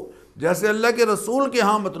ہو جیسے اللہ کے رسول کے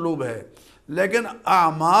ہاں مطلوب ہے، لیکن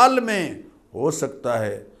اعمال میں ہو سکتا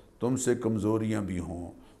ہے تم سے کمزوریاں بھی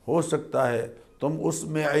ہوں، ہو سکتا ہے تم اس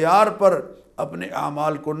معیار پر اپنے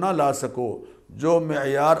اعمال کو نہ لا سکو جو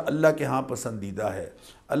معیار اللہ کے ہاں پسندیدہ ہے،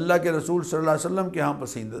 اللہ کے رسول صلی اللہ علیہ وسلم کے ہاں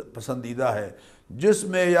پسندیدہ ہے، جس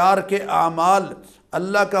معیار کے اعمال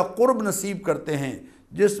اللہ کا قرب نصیب کرتے ہیں،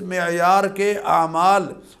 جس معیار کے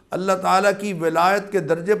اعمال اللہ تعالیٰ کی ولایت کے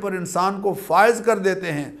درجے پر انسان کو فائز کر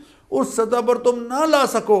دیتے ہیں، اس سطح پر تم نہ لا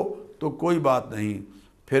سکو تو کوئی بات نہیں،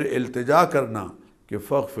 پھر التجا کرنا کہ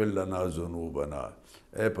فاغفر لنا ذنوبنا،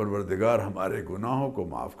 اے پروردگار ہمارے گناہوں کو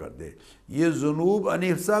معاف کر دے۔ یہ ذنوب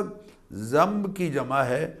انیف صاحب ذنب کی جمع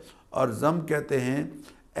ہے، اور ذنب کہتے ہیں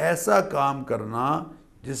ایسا کام کرنا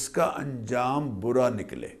جس کا انجام برا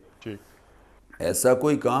نکلے۔ ایسا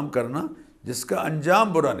کوئی کام کرنا جس کا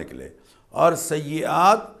انجام برا نکلے. اور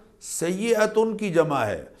سیئات، سیئتن کی جمع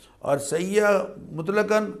ہے، اور سیئہ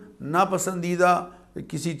مطلقاً ناپسندیدہ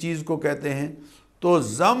کسی چیز کو کہتے ہیں. تو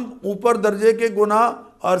ذم اوپر درجے کے گناہ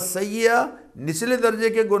اور سیئہ نچلے درجے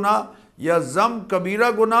کے گناہ، یا ذم کبیرہ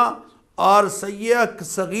گناہ اور سیئہ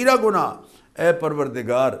صغیرہ گناہ. اے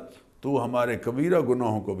پروردگار تو ہمارے کبیرہ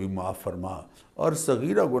گناہوں کو بھی معاف فرما اور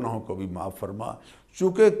صغیرہ گناہوں کو بھی معاف فرما.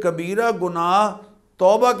 چونکہ کبیرہ گناہ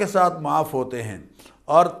توبہ کے ساتھ معاف ہوتے ہیں،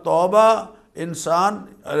 اور توبہ انسان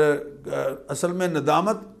اصل میں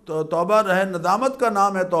ندامت، توبہ ہے ندامت کا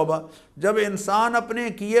نام ہے توبہ. جب انسان اپنے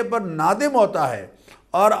کیے پر نادم ہوتا ہے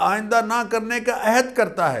اور آئندہ نہ کرنے کا عہد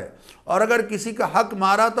کرتا ہے، اور اگر کسی کا حق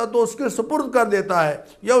مارا تھا تو اس کے سپرد کر دیتا ہے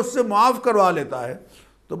یا اس سے معاف کروا لیتا ہے،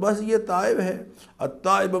 تو بس یہ تائب ہے.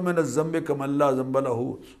 التائب من الذنب کمن لا ذنب لہ.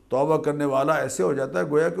 توبہ کرنے والا ایسے ہو جاتا ہے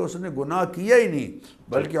گویا کہ اس نے گناہ کیا ہی نہیں.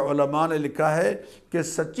 بلکہ علماء نے لکھا ہے کہ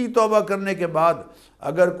سچی توبہ کرنے کے بعد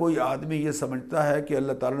اگر کوئی آدمی یہ سمجھتا ہے کہ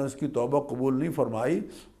اللہ تعالیٰ نے اس کی توبہ قبول نہیں فرمائی،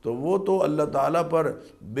 تو وہ تو اللہ تعالیٰ پر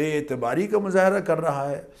بے اعتباری کا مظاہرہ کر رہا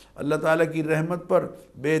ہے، اللہ تعالیٰ کی رحمت پر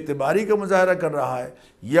بے اعتباری کا مظاہرہ کر رہا ہے.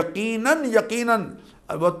 یقیناً یقیناً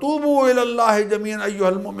وَتُوبُوا إِلَى اللَّهِ جَمِيعًا أَيُّهَا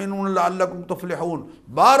الْمُؤْمِنُونَ لَعَلَّكُمْ تُفْلِحُونَ.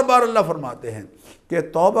 بار بار اللہ فرماتے ہیں کہ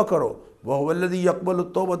توبہ کرو. وَهُوَ الَّذِي يَقْبَلُ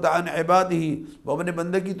التَّوْبَةَ عَنْ عِبَادِهِ. وہ اپنے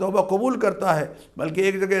بندے کی توبہ قبول کرتا ہے. بلکہ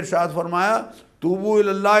ایک جگہ ارشاد فرمایا توبوا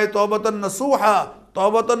إِلَى اللَّهِ تَوْبَةً نَصُوحًا.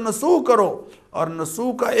 توبۃ نصوح کرو. اور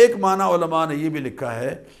نصوح کا ایک معنی علماء نے یہ بھی لکھا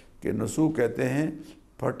ہے کہ نصوح کہتے ہیں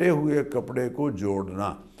پھٹے ہوئے کپڑے کو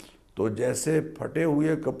جوڑنا. تو جیسے پھٹے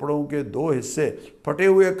ہوئے کپڑوں کے دو حصے، پھٹے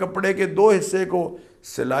ہوئے کپڑے کے دو حصے کو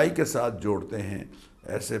سلائی کے ساتھ جوڑتے ہیں،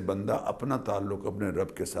 ایسے بندہ اپنا تعلق اپنے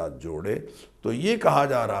رب کے ساتھ جوڑے. تو یہ کہا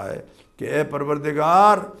جا رہا ہے کہ اے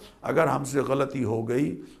پروردگار اگر ہم سے غلطی ہو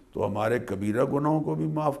گئی تو ہمارے کبیرہ گناہوں کو بھی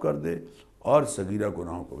معاف کر دے اور صغیرہ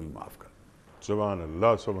گناہوں کو بھی معاف کر دے. سبحان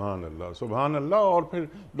اللہ سبحان اللہ سبحان اللہ. اور پھر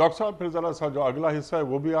ڈاکٹر صاحب پھر ذرا سا جو اگلا حصہ ہے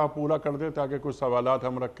وہ بھی آپ پورا کر دیں تاکہ کچھ سوالات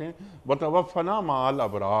ہم رکھیں. وَتَوَفَّنَا مَعَ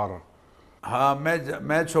الْأَبْرَارِ. ہاں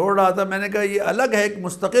میں چھوڑ رہا تھا، میں نے کہا یہ الگ ہے ایک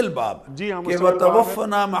مستقل باب جی ہم کہ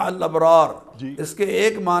وَتَوَفَّنَا مَعَ الْأَبْرَارِ. جی اس کے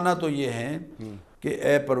ایک معنی تو یہ ہیں کہ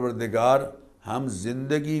اے پروردگار ہم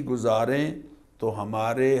زندگی گزاریں تو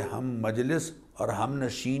ہمارے ہم مجلس اور ہم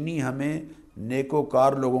نشینی ہمیں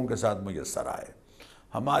نیکوکار لوگوں کے ساتھ میسر آئے.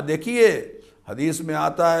 ہم دیکھیے حدیث میں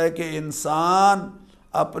آتا ہے کہ انسان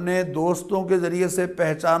اپنے دوستوں کے ذریعے سے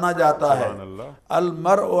پہچانا جاتا ہے.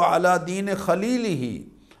 المرء علی دین خلیلہ.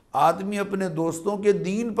 آدمی اپنے دوستوں کے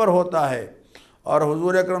دین پر ہوتا ہے. اور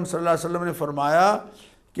حضور اکرم صلی اللہ علیہ وسلم نے فرمایا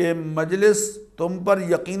کہ مجلس تم پر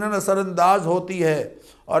یقیناً اثر انداز ہوتی ہے،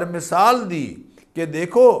 اور مثال دی کہ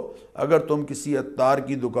دیکھو اگر تم کسی عطار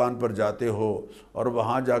کی دکان پر جاتے ہو اور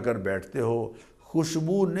وہاں جا کر بیٹھتے ہو،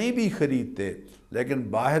 خوشبو نہیں بھی خریدتے، لیکن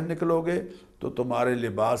باہر نکلو گے تو تمہارے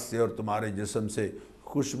لباس سے اور تمہارے جسم سے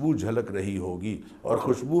خوشبو جھلک رہی ہوگی اور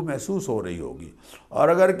خوشبو محسوس ہو رہی ہوگی. اور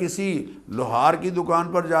اگر کسی لوہار کی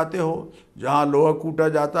دکان پر جاتے ہو جہاں لوہا کوٹا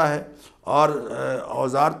جاتا ہے اور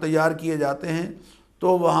اوزار تیار کیے جاتے ہیں،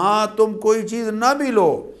 تو وہاں تم کوئی چیز نہ بھی لو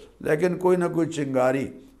لیکن کوئی نہ کوئی چنگاری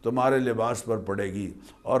تمہارے لباس پر پڑے گی،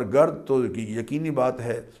 اور گرد تو یقینی بات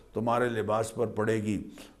ہے تمہارے لباس پر پڑے گی.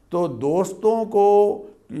 تو دوستوں کو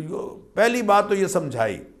پہلی بات تو یہ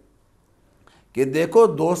سمجھائی کہ دیکھو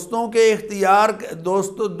دوستوں کے اختیار،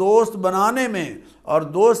 دوست بنانے میں اور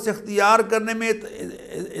دوست اختیار کرنے میں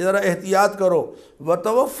ذرا احتیاط کرو.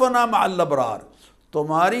 وَتَوَفَّنَا مَعَ الْأَبْرَارِ.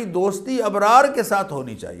 تمہاری دوستی ابرار کے ساتھ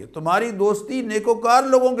ہونی چاہیے، تمہاری دوستی نیکوکار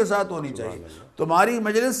لوگوں کے ساتھ ہونی چاہیے، تمہاری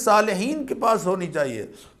مجلس صالحین کے پاس ہونی چاہیے،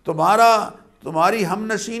 تمہاری ہم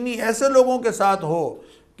نشینی ایسے لوگوں کے ساتھ ہو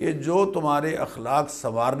کہ جو تمہارے اخلاق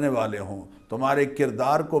سنوارنے والے ہوں، تمہارے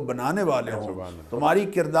کردار کو بنانے والے ہوں، تمہاری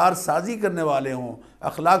کردار سازی کرنے والے ہوں،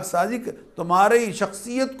 اخلاق سازی تمہاری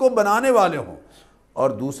شخصیت کو بنانے والے ہوں. اور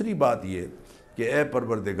دوسری بات یہ کہ اے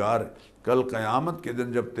پروردگار کل قیامت کے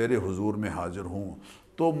دن جب تیرے حضور میں حاضر ہوں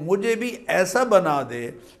تو مجھے بھی ایسا بنا دے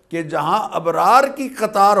کہ جہاں ابرار کی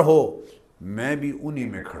قطار ہو میں بھی انہی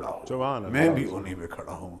میں کھڑا ہوں، میں بھی انہی میں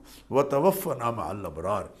کھڑا ہوں. وَتَوَفَّنَا مَعَ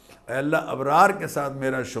الْأَبْرَارِ. اے اللہ ابرار کے ساتھ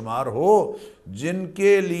میرا شمار ہو، جن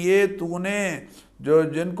کے لیے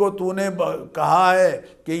جن کو تو نے کہا ہے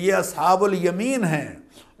کہ یہ اصحاب الیمین ہیں،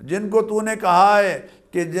 جن کو تو نے کہا ہے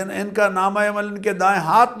کہ ان کا نامہ عمل ان کے دائیں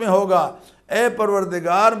ہاتھ میں ہوگا. اے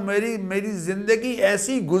پروردگار میری زندگی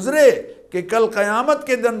ایسی گزرے کہ کل قیامت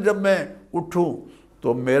کے دن جب میں اٹھوں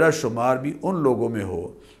تو میرا شمار بھی ان لوگوں میں ہو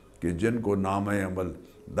کہ جن کو نامہ عمل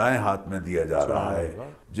دائیں ہاتھ میں دیا جا رہا ہے،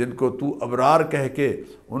 جن کو تو ابرار کہہ کے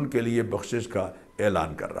ان کے لیے بخشش کا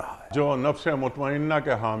اعلان کر رہا ہے، جو نفس مطمئنہ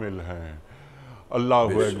کے حامل ہیں.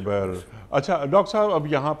 اللہ اکبر۔ اچھا ڈاکٹر صاحب، اب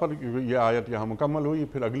یہاں پر یہ آیت یہاں مکمل ہوئی،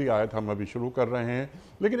 پھر اگلی آیت ہم ابھی شروع کر رہے ہیں،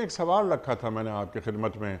 لیکن ایک سوال رکھا تھا میں نے آپ کی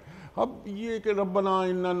خدمت میں۔ اب یہ کہ ربنا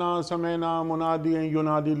اننا سمعنا منادیا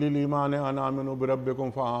ینادی للایمان ان آمنوا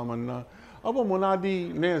بربکم فآمنا، اب وہ منادی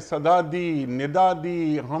نے صدا دی، ندا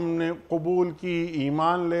دی، ہم نے قبول کی،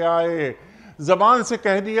 ایمان لے آئے، زبان سے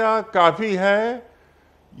کہہ دیا کافی ہے،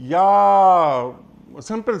 یا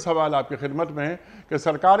سمپل سوال آپ کی خدمت میں ہے کہ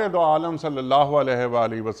سرکار دو عالم صلی اللہ علیہ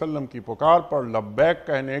وآلہ وسلم کی پکار پر لبیک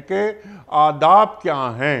کہنے کے آداب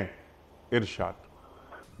کیا ہیں؟ ارشاد۔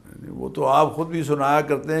 وہ تو آپ خود بھی سنایا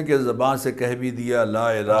کرتے ہیں کہ زبان سے کہہ بھی دیا لا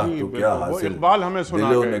الہ تو کیا وہ حاصل، اقبال ہمیں سنا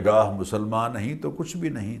دل و گئے۔ نگاہ مسلمان نہیں تو کچھ بھی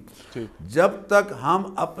نہیں۔ جب تک ہم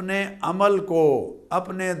اپنے عمل کو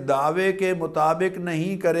اپنے دعوے کے مطابق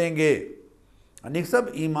نہیں کریں گے، انیق صاحب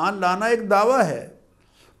ایمان لانا ایک دعویٰ ہے،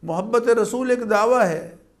 محبت رسول ایک دعویٰ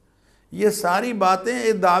ہے، یہ ساری باتیں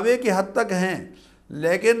ایک دعوے کی حد تک ہیں،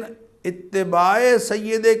 لیکن اتباع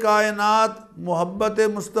سید کائنات محبت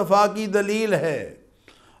مصطفیٰ کی دلیل ہے،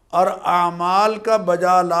 اور اعمال کا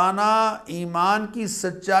بجا لانا ایمان کی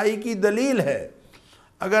سچائی کی دلیل ہے۔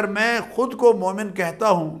 اگر میں خود کو مومن کہتا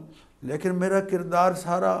ہوں لیکن میرا کردار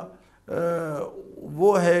سارا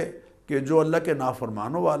وہ ہے کہ جو اللہ کے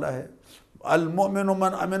نافرمانوں والا ہے، المؤمن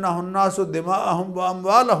من امنہ الناس دماءہم و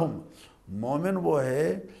اموالہم، مومن وہ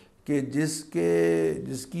ہے کہ جس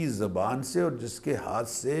کی زبان سے اور جس کے ہاتھ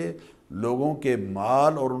سے لوگوں کے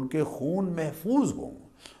مال اور ان کے خون محفوظ ہوں۔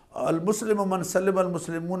 المسلم من سلم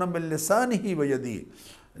المسلمون من لسانہ و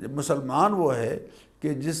یدہ، مسلمان وہ ہے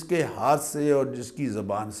کہ جس کے ہاتھ سے اور جس کی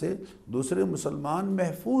زبان سے دوسرے مسلمان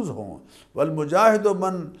محفوظ ہوں۔ والمجاہد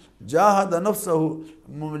من جاہد نفسہ،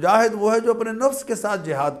 مجاہد وہ ہے جو اپنے نفس کے ساتھ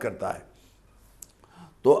جہاد کرتا ہے۔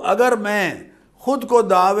 تو اگر میں خود کو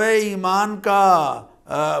دعوی ایمان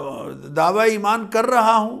کر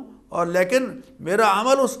رہا ہوں اور لیکن میرا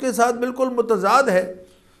عمل اس کے ساتھ بالکل متضاد ہے،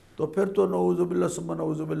 تو پھر تو نعوذ باللہ ثم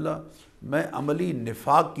نعوذ باللہ میں عملی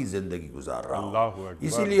نفاق کی زندگی گزار رہا ہوں۔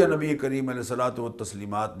 اسی لیے نبی کریم علیہ الصلوۃ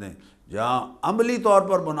والتسلیمات نے جہاں عملی طور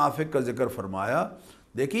پر منافق کا ذکر فرمایا،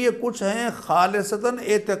 دیکھیے کچھ ہیں خالصتاً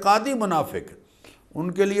اعتقادی منافق،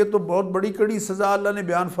 ان کے لیے تو بہت بڑی کڑی سزا اللہ نے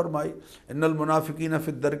بیان فرمائی، ان المنافقین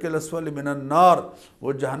فی الدرک الاسفل من النار،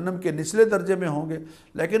 وہ جہنم کے نچلے درجے میں ہوں گے۔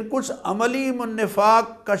 لیکن کچھ عملی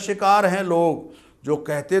نفاق کا شکار ہیں لوگ جو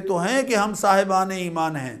کہتے تو ہیں کہ ہم صاحبان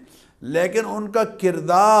ایمان ہیں، لیکن ان کا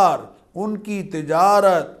کردار، ان کی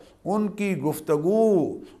تجارت، ان کی گفتگو،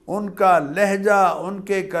 ان کا لہجہ، ان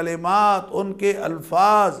کے کلمات، ان کے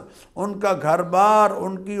الفاظ، ان کا گھر بار،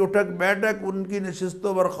 ان کی اٹھک بیٹھک، ان کی نشست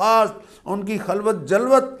و برخاست، ان کی خلوت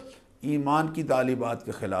جلوت ایمان کی تعلیمات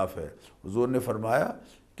کے خلاف ہے۔ حضور نے فرمایا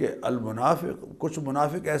کہ المنافق، کچھ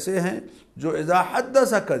منافق ایسے ہیں جو اذا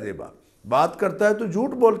حدث کذبا، بات کرتا ہے تو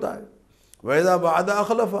جھوٹ بولتا ہے، وَإِذَا وَعَدَ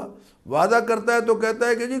أَخْلَفَ، وعدہ کرتا ہے تو کہتا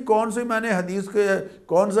ہے کہ جی کون سی میں نے حدیث کے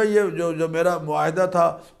کون سا یہ جو میرا معاہدہ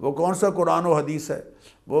تھا وہ کون سا قرآن و حدیث ہے،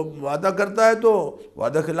 وہ وعدہ کرتا ہے تو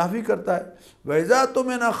وعدہ خلافی کرتا ہے۔ وَإِذَا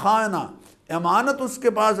اؤْتُمِنَ خَانَ، امانت اس کے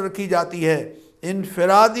پاس رکھی جاتی ہے،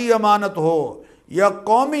 انفرادی امانت ہو یا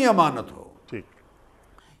قومی امانت ہو۔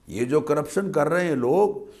 یہ جو کرپشن کر رہے ہیں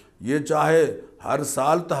لوگ، یہ چاہے ہر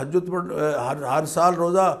سال تہجد پر ہر سال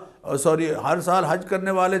روزہ ہر سال حج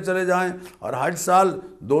کرنے والے چلے جائیں اور حج سال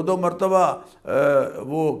 2 مرتبہ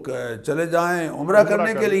وہ چلے جائیں عمرہ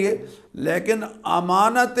کرنے کے لیے، لیکن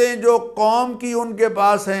امانتیں جو قوم کی ان کے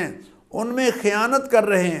پاس ہیں ان میں خیانت کر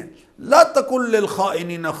رہے ہیں۔ لا تکن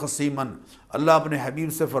للخائنین خصیما، اللہ اپنے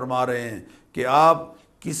حبیب سے فرما رہے ہیں کہ آپ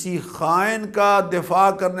کسی خائن کا دفاع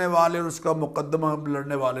کرنے والے اور اس کا مقدمہ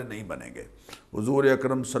لڑنے والے نہیں بنیں گے۔ حضور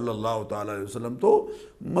اکرم صلی اللہ تعالیٰ علیہ وسلم تو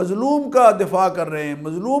مظلوم کا دفاع کر رہے ہیں،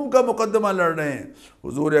 مظلوم کا مقدمہ لڑ رہے ہیں۔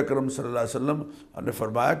 حضور اکرم صلی اللہ علیہ وسلم نے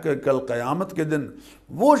فرمایا کہ کل قیامت کے دن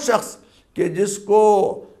وہ شخص کہ جس کو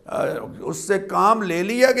اس سے کام لے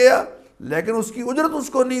لیا گیا لیکن اس کی اجرت اس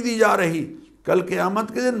کو نہیں دی جا رہی، کل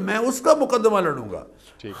قیامت کے دن میں اس کا مقدمہ لڑوں گا۔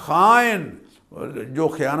 خائن جو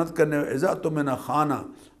خیانت کرنے، اذا تمہیں نہ خانہ،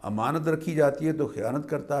 امانت رکھی جاتی ہے تو خیانت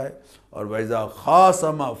کرتا ہے، اور وَإِذَا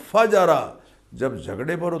خَاصَمَ فَجَرَ، جب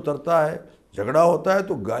جھگڑے پر اترتا ہے، جھگڑا ہوتا ہے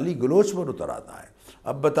تو گالی گلوچ پر اتر آتا ہے۔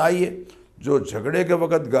 اب بتائیے جو جھگڑے کے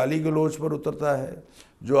وقت گالی گلوچ پر اترتا ہے،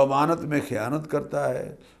 جو امانت میں خیانت کرتا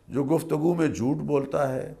ہے، جو گفتگو میں جھوٹ بولتا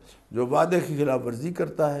ہے، جو وعدے کی خلاف ورزی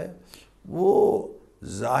کرتا ہے، وہ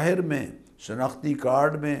ظاہر میں شناختی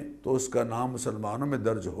کارڈ میں تو اس کا نام مسلمانوں میں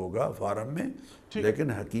درج ہوگا فارم میں،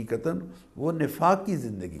 لیکن حقیقتاً وہ نفاق کی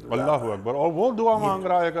زندگی گزار رہا ہے۔ اللہ اکبر، اور وہ دعا مانگ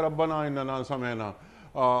رہا ہے کہ ربنا اننا سمعنا۔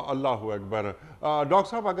 اللہ اکبر۔ ڈاکٹر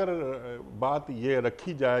صاحب اگر بات یہ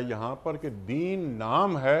رکھی جائے یہاں پر کہ دین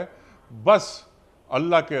نام ہے بس،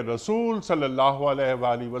 اللہ کے رسول صلی اللہ علیہ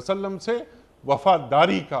وآلہ وسلم سے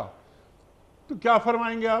وفاداری کا، تو کیا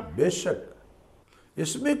فرمائیں گے آپ؟ بے شک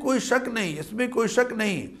اس میں کوئی شک نہیں، اس میں کوئی شک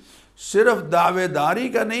نہیں، صرف دعوے داری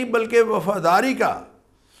کا نہیں بلکہ وفاداری کا۔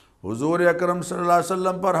 حضور اکرم صلی اللہ علیہ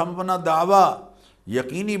وسلم پر ہم اپنا دعویٰ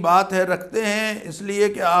یقینی بات ہے رکھتے ہیں، اس لیے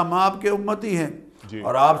کہ ہم آپ کے امتی ہیں،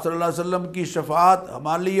 اور آپ صلی اللہ علیہ وسلم کی شفاعت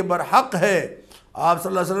ہمارے لیے برحق ہے۔ آپ صلی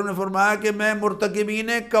اللہ علیہ وسلم نے فرمایا کہ میں مرتکبین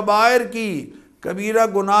کبائر کی، کبیرہ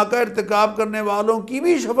گناہ کا ارتکاب کرنے والوں کی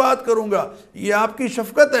بھی شفاعت کروں گا، یہ آپ کی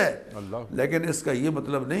شفقت ہے۔ لیکن اس کا یہ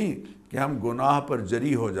مطلب نہیں کہ ہم گناہ پر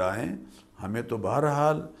جری ہو جائیں، ہمیں تو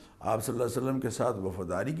بہرحال آپ صلی اللہ علیہ وسلم کے ساتھ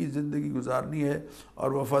وفاداری کی زندگی گزارنی ہے،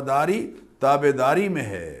 اور وفاداری تابعداری میں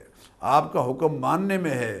ہے، آپ کا حکم ماننے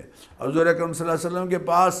میں ہے۔ حضور اکرم صلی اللہ علیہ وسلم کے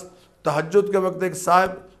پاس تہجد کے وقت ایک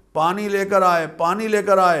صاحب پانی لے کر آئے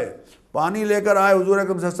حضور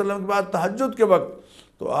اکرم صلی اللہ علیہ وسلم کے پاس تہجد کے وقت،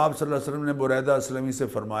 تو آپ صلی اللہ علیہ وسلم نے بریدہ اسلمی سے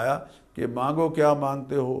فرمایا کہ مانگو کیا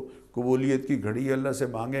مانگتے ہو، قبولیت کی گھڑی اللہ سے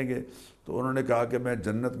مانگیں گے؟ تو انہوں نے کہا کہ میں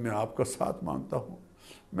جنت میں آپ کا ساتھ مانگتا ہوں،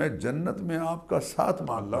 میں جنت میں آپ کا ساتھ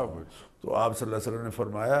مانگتا ہوں۔ تو آپ صلی اللہ علیہ وسلم نے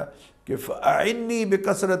فرمایا کہ فَأَعِنِّي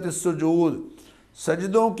بِكَثْرَةِ السُّجُودِ،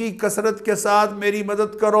 سجدوں کی کثرت کے ساتھ میری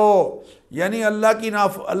مدد کرو، یعنی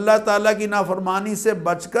اللہ تعالیٰ کی نافرمانی سے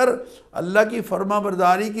بچ کر اللہ کی فرما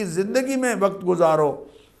برداری کی زندگی میں وقت گزارو،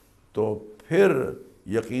 تو پھر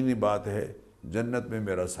یقینی بات ہے جنت میں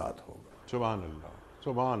میرا ساتھ ہوگا۔ سبحان اللہ،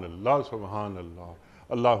 سبحان اللہ، سبحان اللہ،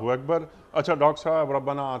 اللہ اکبر۔ اچھا ڈاکٹر صاحب،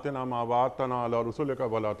 ربنا آتنا ما وعدتنا علی رسولک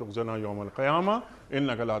ولا تخزنا یوم القیامہ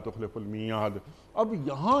انک لا تخلف المیعاد۔ اب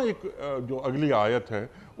یہاں ایک جو اگلی آیت ہے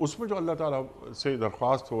اس میں جو اللہ تعالیٰ سے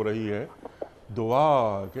درخواست ہو رہی ہے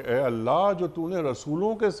دعا کہ اے اللہ جو تو نے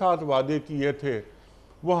رسولوں کے ساتھ وعدے کیے تھے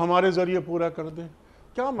وہ ہمارے ذریعے پورا کر دے،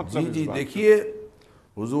 کیا مطلب؟ جی دیکھیے،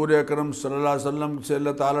 حضور اکرم صلی اللہ علیہ وسلم سے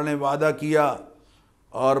اللہ تعالیٰ نے وعدہ کیا،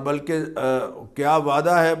 اور بلکہ کیا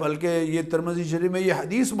وعدہ ہے، بلکہ یہ ترمذی شریف میں یہ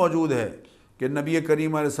حدیث موجود ہے کہ نبی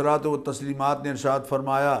کریم علیہ الصلوۃ والتسلیمات نے ارشاد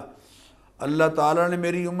فرمایا، اللہ تعالیٰ نے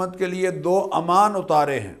میری امت کے لیے 2 امان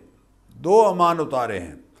اتارے ہیں، 2 امان اتارے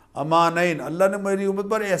ہیں، امانین، اللہ نے میری امت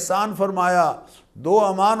پر احسان فرمایا، 2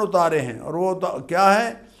 امان اتارے ہیں، اور وہ کیا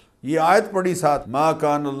ہے؟ یہ آیت پڑھی ساتھ، ما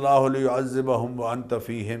کان اللہ لیعذبہم وانت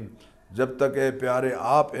فیہم، جب تک اے پیارے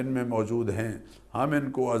آپ ان میں موجود ہیں ہم ان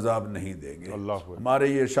کو عذاب نہیں دیں گے۔ ہمارے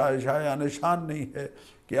یہ شایان شان نہیں ہے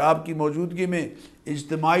کہ آپ کی موجودگی میں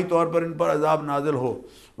اجتماعی طور پر ان پر عذاب نازل ہو۔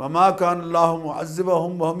 وما کان اللہ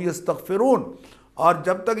معذبہم وہم یستغفرون، اور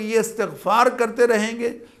جب تک یہ استغفار کرتے رہیں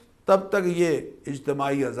گے تب تک یہ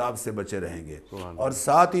اجتماعی عذاب سے بچے رہیں گے۔ اور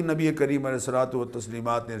ساتھ ہی نبی کریم علیہ الصلوۃ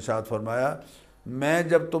والتسلیمات نے ارشاد فرمایا، میں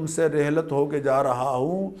جب تم سے رحلت ہو کے جا رہا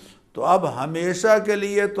ہوں تو اب ہمیشہ کے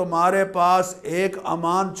لیے تمہارے پاس ایک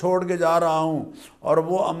امان چھوڑ کے جا رہا ہوں، اور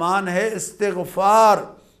وہ امان ہے استغفار۔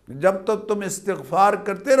 جب تک تم استغفار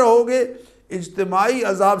کرتے رہو گے اجتماعی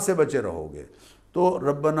عذاب سے بچے رہو گے۔ تو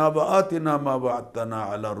ربنا وآتنا ما وعدتنا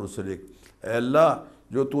علی رسلک، اے اللہ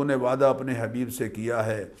جو تو نے وعدہ اپنے حبیب سے کیا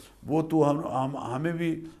ہے وہ تو ہمیں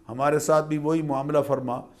بھی، ہمارے ساتھ بھی وہی معاملہ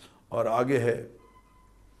فرما۔ اور آگے ہے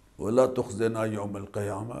وَلَا تُخْزِنَا يَوْمَ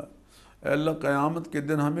الْقِيَامَةِ، اے اللہ قیامت کے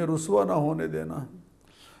دن ہمیں رسوا نہ ہونے دینا،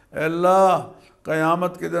 اے اللہ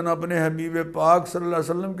قیامت کے دن اپنے حبیب پاک صلی اللہ علیہ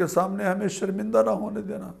وسلم کے سامنے ہمیں شرمندہ نہ ہونے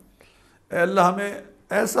دینا، اے اللہ ہمیں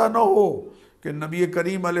ایسا نہ ہو کہ نبی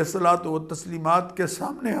کریم علیہ الصلوۃ والتسلیمات کے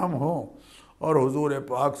سامنے ہم ہوں اور حضور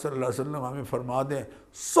پاک صلی اللہ علیہ وسلم ہمیں فرما دیں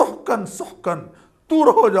سحقن سحقن، دور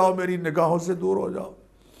ہو جاؤ، میری نگاہوں سے دور ہو جاؤ۔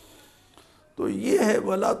 تو یہ ہے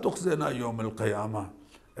وَلَا تُخْزِنَا يَوْمَ الْقِيَامَةِ،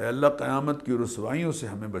 اے اللہ قیامت کی رسوائیوں سے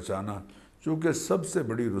ہمیں بچانا، چونکہ سب سے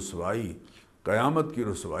بڑی رسوائی قیامت کی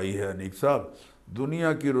رسوائی ہے۔ انیق صاحب،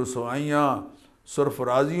 دنیا کی رسوائیاں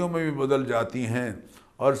سرفرازیوں میں بھی بدل جاتی ہیں،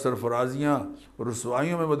 اور سرفرازیاں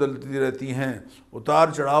رسوائیوں میں بدلتی رہتی ہیں، اتار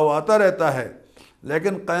چڑھاؤ آتا رہتا ہے،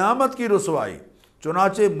 لیکن قیامت کی رسوائی،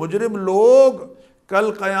 چنانچہ مجرم لوگ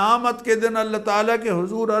کل قیامت کے دن اللہ تعالیٰ کے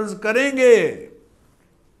حضور عرض کریں گے،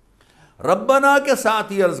 ربنا کے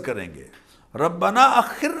ساتھ ہی عرض کریں گے، ربنا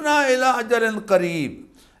اخرنا الی اجل قریب،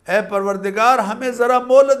 اے پروردگار ہمیں ذرا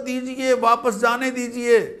مہلت دیجئے، واپس جانے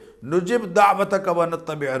دیجئے، نجب دعوتک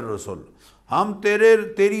ونتبع الرسل، ہم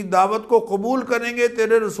تیری دعوت کو قبول کریں گے،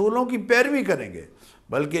 تیرے رسولوں کی پیروی کریں گے۔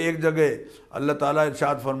 بلکہ ایک جگہ اللہ تعالیٰ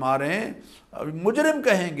ارشاد فرما رہے ہیں، مجرم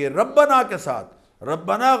کہیں گے ربنا کے ساتھ،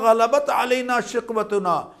 ربنا غلبت علینا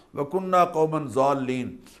شقوتنا وکننا قوما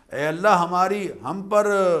ضالین، اے اللہ ہم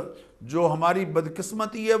پر جو ہماری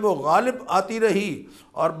بدقسمتی ہے وہ غالب آتی رہی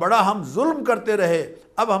اور بڑا ہم ظلم کرتے رہے،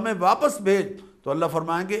 اب ہمیں واپس بھیج۔ تو اللہ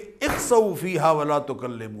فرمائیں گے اخسؤوا فیہا ولا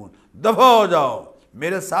تکلمون، دفع ہو جاؤ،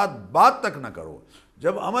 میرے ساتھ بات تک نہ کرو۔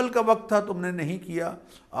 جب عمل کا وقت تھا تم نے نہیں کیا،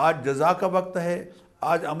 آج جزا کا وقت ہے،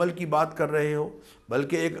 آج عمل کی بات کر رہے ہو۔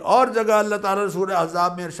 بلکہ ایک اور جگہ اللہ تعالیٰ نے سورہ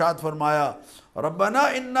احزاب میں ارشاد فرمایا، ربنا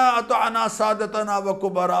انا اطعنا سادتنا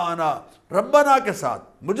وکبراءنا، ربنا کے ساتھ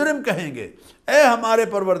مجرم کہیں گے، اے ہمارے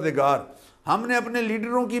پروردگار، ہم نے اپنے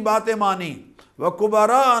لیڈروں کی باتیں مانی،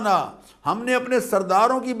 وکبراءنا، ہم نے اپنے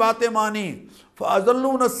سرداروں کی باتیں مانی،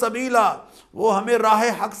 فاضلونا السبیل، وہ ہمیں راہ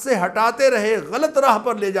حق سے ہٹاتے رہے، غلط راہ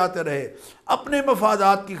پر لے جاتے رہے، اپنے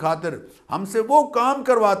مفادات کی خاطر ہم سے وہ کام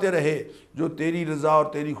کرواتے رہے جو تیری رضا اور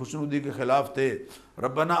تیری خوشنودی کے خلاف تھے۔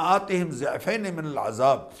 ربنا آتہم ضعفین من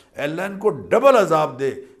العذاب، اے اللہ ان کو ڈبل عذاب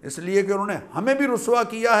دے، اس لیے کہ انہوں نے ہمیں بھی رسوا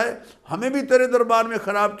کیا ہے، ہمیں بھی تیرے دربار میں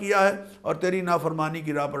خراب کیا ہے، اور تیری نافرمانی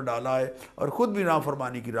کی راہ پر ڈالا ہے، اور خود بھی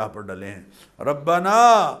نافرمانی کی راہ پر ڈلے ہیں۔ ربنا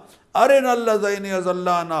ارنا الذین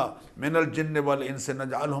اضلانا من الجن والانس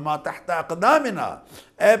نجعلہما تحت اقدامنا،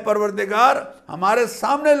 اے پروردگار ہمارے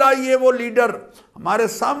سامنے لائیے وہ لیڈر، ہمارے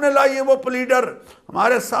سامنے لائیے وہ پلیڈر،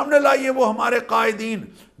 ہمارے سامنے لائیے وہ ہمارے قائدین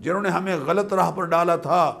جنہوں نے ہمیں غلط راہ پر ڈالا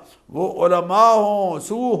تھا، وہ علماء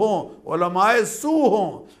ہوں، علماء سو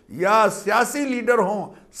ہوں، یا سیاسی لیڈر ہوں،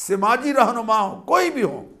 سماجی رہنما ہوں، کوئی بھی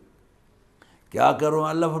ہوں۔ کیا کرو؟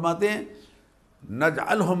 اللہ فرماتے ہیں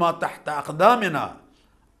نجعلہما تحت اقدامنا،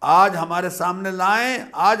 آج ہمارے سامنے لائیں،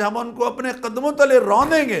 آج ہم ان کو اپنے قدموں تلے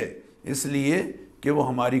رونیں گے، اس لیے کہ وہ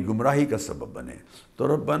ہماری گمراہی کا سبب بنے۔ تو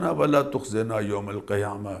ربنا ولا تخزنا یوم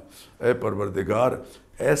القیامہ، اے پروردگار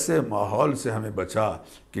ایسے ماحول سے ہمیں بچا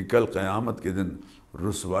کہ کل قیامت کے دن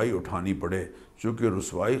رسوائی اٹھانی پڑے، چونکہ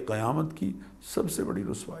رسوائی قیامت کی سب سے بڑی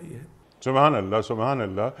رسوائی ہے۔ سبحان اللہ، سبحان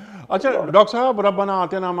اللہ۔ اچھا ڈاکٹر صاحب، ربنا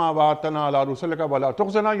آتنا ما وعدتنا علی رسلک ولا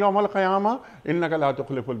تخزنا یوم القیامہ انک لا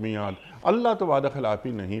تخلف المیعاد، اللہ تو وعدہ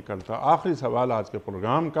خلافی نہیں کرتا۔ آخری سوال آج کے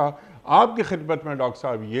پروگرام کا آپ کی خدمت میں ڈاکٹر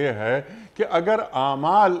صاحب یہ ہے کہ اگر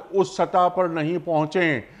اعمال اس سطح پر نہیں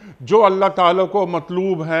پہنچیں جو اللہ تعالیٰ کو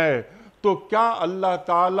مطلوب ہے تو کیا اللہ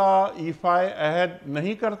تعالیٰ ایفائے عہد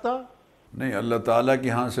نہیں کرتا؟ نہیں، اللہ تعالیٰ کی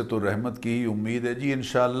ہاں سے تو رحمت کی ہی امید ہے جی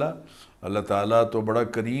انشاءاللہ۔ اللہ تعالیٰ تو بڑا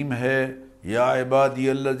کریم ہے۔ یا عبادی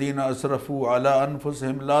الذین اسرفوا علی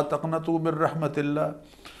انفسہم لا تقنطوا من رحمت اللہ،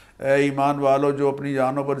 اے ایمان والو جو اپنی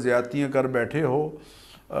جانوں پر زیادتیاں کر بیٹھے ہو،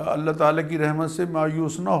 اللہ تعالیٰ کی رحمت سے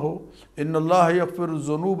مایوس نہ ہو۔ ان اللہ یغفر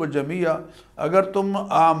الذنوب جمیعا، اگر تم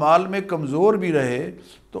اعمال میں کمزور بھی رہے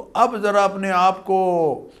تو اب ذرا اپنے آپ کو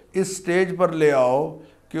اس سٹیج پر لے آؤ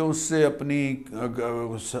کہ اس سے اپنی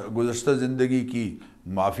گزشتہ زندگی کی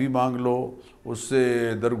معافی مانگ لو، اس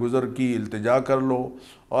سے درگزر کی التجا کر لو،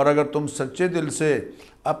 اور اگر تم سچے دل سے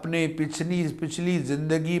اپنی پچھلی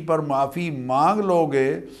زندگی پر معافی مانگ لو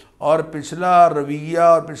گے اور پچھلا رویہ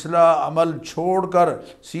اور پچھلا عمل چھوڑ کر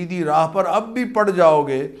سیدھی راہ پر اب بھی پڑ جاؤ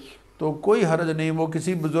گے تو کوئی حرج نہیں۔ وہ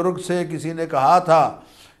کسی بزرگ سے کسی نے کہا تھا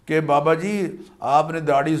کہ بابا جی آپ نے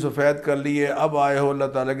داڑھی سفید کر لی ہے، اب آئے ہو اللہ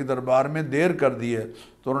تعالیٰ کے دربار میں، دیر کر دی ہے،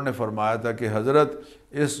 تو انہوں نے فرمایا تھا کہ حضرت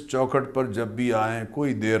اس چوکھٹ پر جب بھی آئیں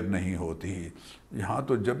کوئی دیر نہیں ہوتی، یہاں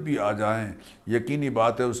تو جب بھی آ جائیں یقینی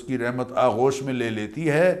بات ہے اس کی رحمت آغوش میں لے لیتی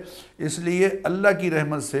ہے۔ اس لیے اللہ کی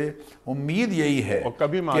رحمت سے امید یہی ہے، اور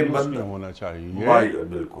کبھی مایوس نہیں ہونا چاہیے۔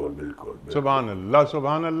 بالکل بالکل، سبحان اللہ،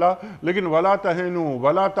 سبحان اللہ۔ لیکن ولا تہنوا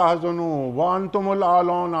ولا تحزنوا وانتم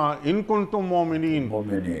الاعلون ان کنتم مؤمنین۔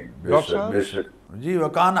 جی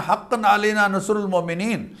وکان حقا علینا نصر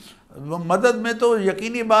المؤمنین، مدد میں تو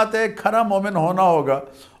یقینی بات ہے کھرا مومن ہونا ہوگا،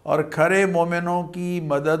 اور کھرے مومنوں کی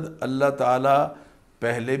مدد اللہ تعالیٰ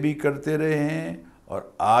پہلے بھی کرتے رہے ہیں اور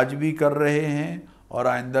آج بھی کر رہے ہیں اور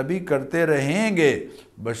آئندہ بھی کرتے رہیں گے،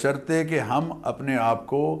 بشرطے کہ ہم اپنے آپ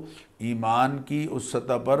کو ایمان کی اس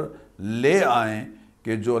سطح پر لے آئیں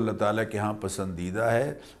کہ جو اللہ تعالیٰ کے ہاں پسندیدہ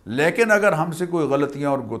ہے۔ لیکن اگر ہم سے کوئی غلطیاں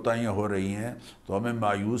اور کوتاہیاں ہو رہی ہیں تو ہمیں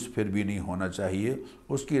مایوس پھر بھی نہیں ہونا چاہیے،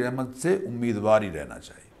 اس کی رحمت سے امیدوار ہی رہنا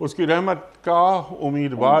چاہیے، اس کی رحمت کا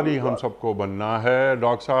امیدوار ہی ہم سب کو بننا ہے۔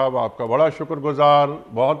 ڈاکٹر صاحب آپ کا بڑا شکر گزار،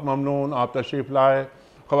 بہت ممنون آپ تشریف لائے۔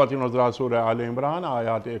 خواتین حضرات، سورہ آل عمران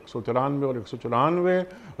آیات 193 اور 194،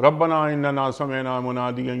 ربنا اننا سمعنا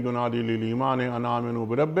منادیا ینادی للایمان ان آمنوا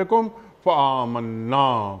بربکم فآمنا۔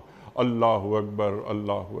 اللہ اکبر،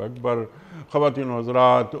 اللہ اکبر۔ خواتین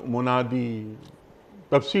حضرات، منادی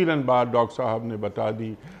تفصیلاً بات ڈاکٹر صاحب نے بتا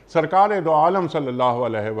دی۔ سرکار دو عالم صلی اللہ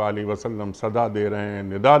علیہ وآلہ وسلم صدا دے رہے ہیں،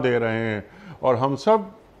 ندا دے رہے ہیں، اور ہم سب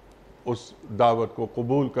اس دعوت کو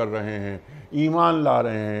قبول کر رہے ہیں، ایمان لا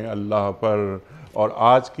رہے ہیں اللہ پر۔ اور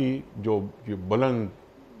آج کی جو یہ بلند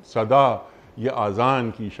صدا یہ اذان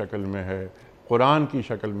کی شکل میں ہے، قرآن کی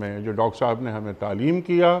شکل میں ہے، جو ڈاکٹر صاحب نے ہمیں تعلیم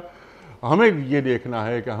کیا، ہمیں یہ دیکھنا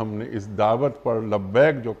ہے کہ ہم نے اس دعوت پر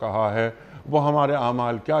لبیک جو کہا ہے وہ ہمارے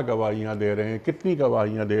اعمال کیا گواہیاں دے رہے ہیں، کتنی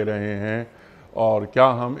گواہیاں دے رہے ہیں، اور کیا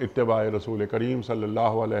ہم اتباع رسول کریم صلی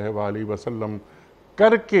اللہ علیہ وآلہ وسلم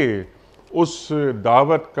کر کے اس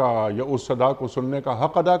دعوت کا یا اس صدا کو سننے کا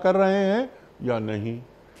حق ادا کر رہے ہیں یا نہیں؟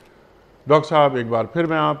 ڈاکٹر صاحب ایک بار پھر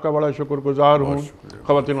میں آپ کا بڑا شکر گزار ہوں.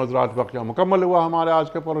 خواتین و حضرات، وقت مکمل ہوا ہمارے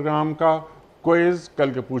آج کے پروگرام کا. کوئز،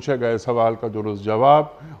 کل کے پوچھے گئے سوال کا درست جواب،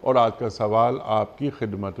 اور آج کا سوال آپ کی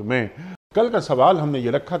خدمت میں. کل کا سوال ہم نے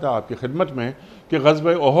یہ رکھا تھا آپ کی خدمت میں کہ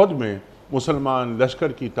غزوہ احد میں مسلمان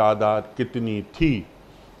لشکر کی تعداد کتنی تھی؟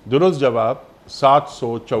 درست جواب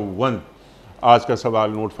 754. آج کا سوال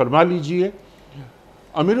نوٹ فرما لیجئے.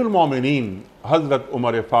 امیر المومنین حضرت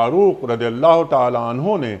عمر فاروق رضی اللہ تعالی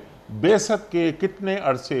عنہ نے بعثت کے کتنے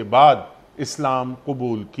عرصے بعد اسلام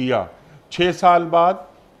قبول کیا؟ 6 سال بعد،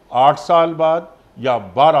 8 سال بعد یا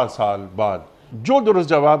 12 سال بعد؟ جو درست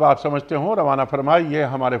جواب آپ سمجھتے ہوں روانہ فرمائیے.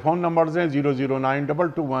 ہمارے فون نمبرز ہیں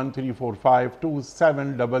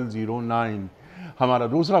 0092213452709. ہمارا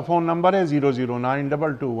دوسرا فون نمبر ہے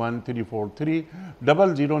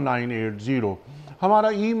 009221343000980. ہمارا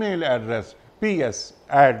ای میل ایڈریس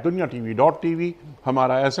ps@dunyatv.tv.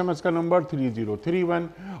 ہمارا SMS کا نمبر 3031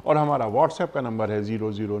 اور ہمارا واٹس ایپ کا نمبر ہے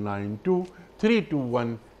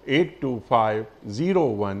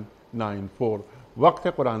 009232182509194. وقت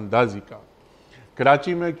ہے قرآن دازی کا.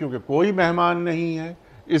 کراچی میں کیونکہ کوئی مہمان نہیں ہے،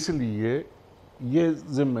 اس لیے یہ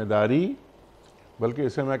ذمہ داری، بلکہ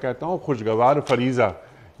اسے میں کہتا ہوں خوشگوار فریضہ،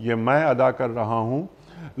 یہ میں ادا کر رہا ہوں.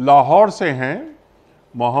 لاہور سے ہیں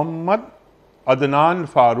محمد عدنان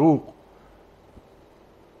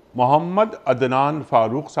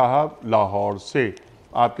فاروق صاحب لاہور سے.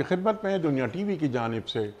 آپ کی خدمت میں دنیا ٹی وی کی جانب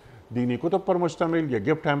سے دینی کتب پر مشتمل یہ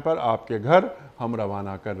گفٹ ہیمپر آپ کے گھر ہم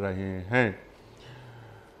روانہ کر رہے ہیں.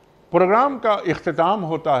 پروگرام کا اختتام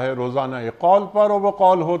ہوتا ہے روزانہ ایک قول پر، اور وہ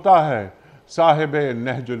قول ہوتا ہے صاحب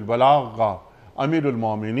نہج البلاغہ امیر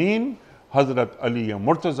المومنین حضرت علی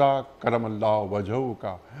مرتضیٰ کرم اللہ وجہہ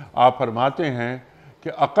کا. آپ فرماتے ہیں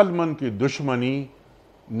کہ عقل مند کی دشمنی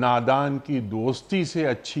نادان کی دوستی سے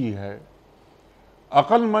اچھی ہے.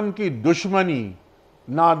 عقل مند کی دشمنی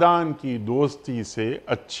نادان کی دوستی سے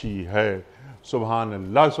اچھی ہے. سبحان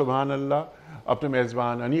اللہ سبحان اللہ. اپنے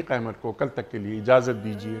میزبان انیق احمد کو کل تک کے لیے اجازت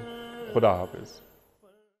دیجیے. خدا حافظ.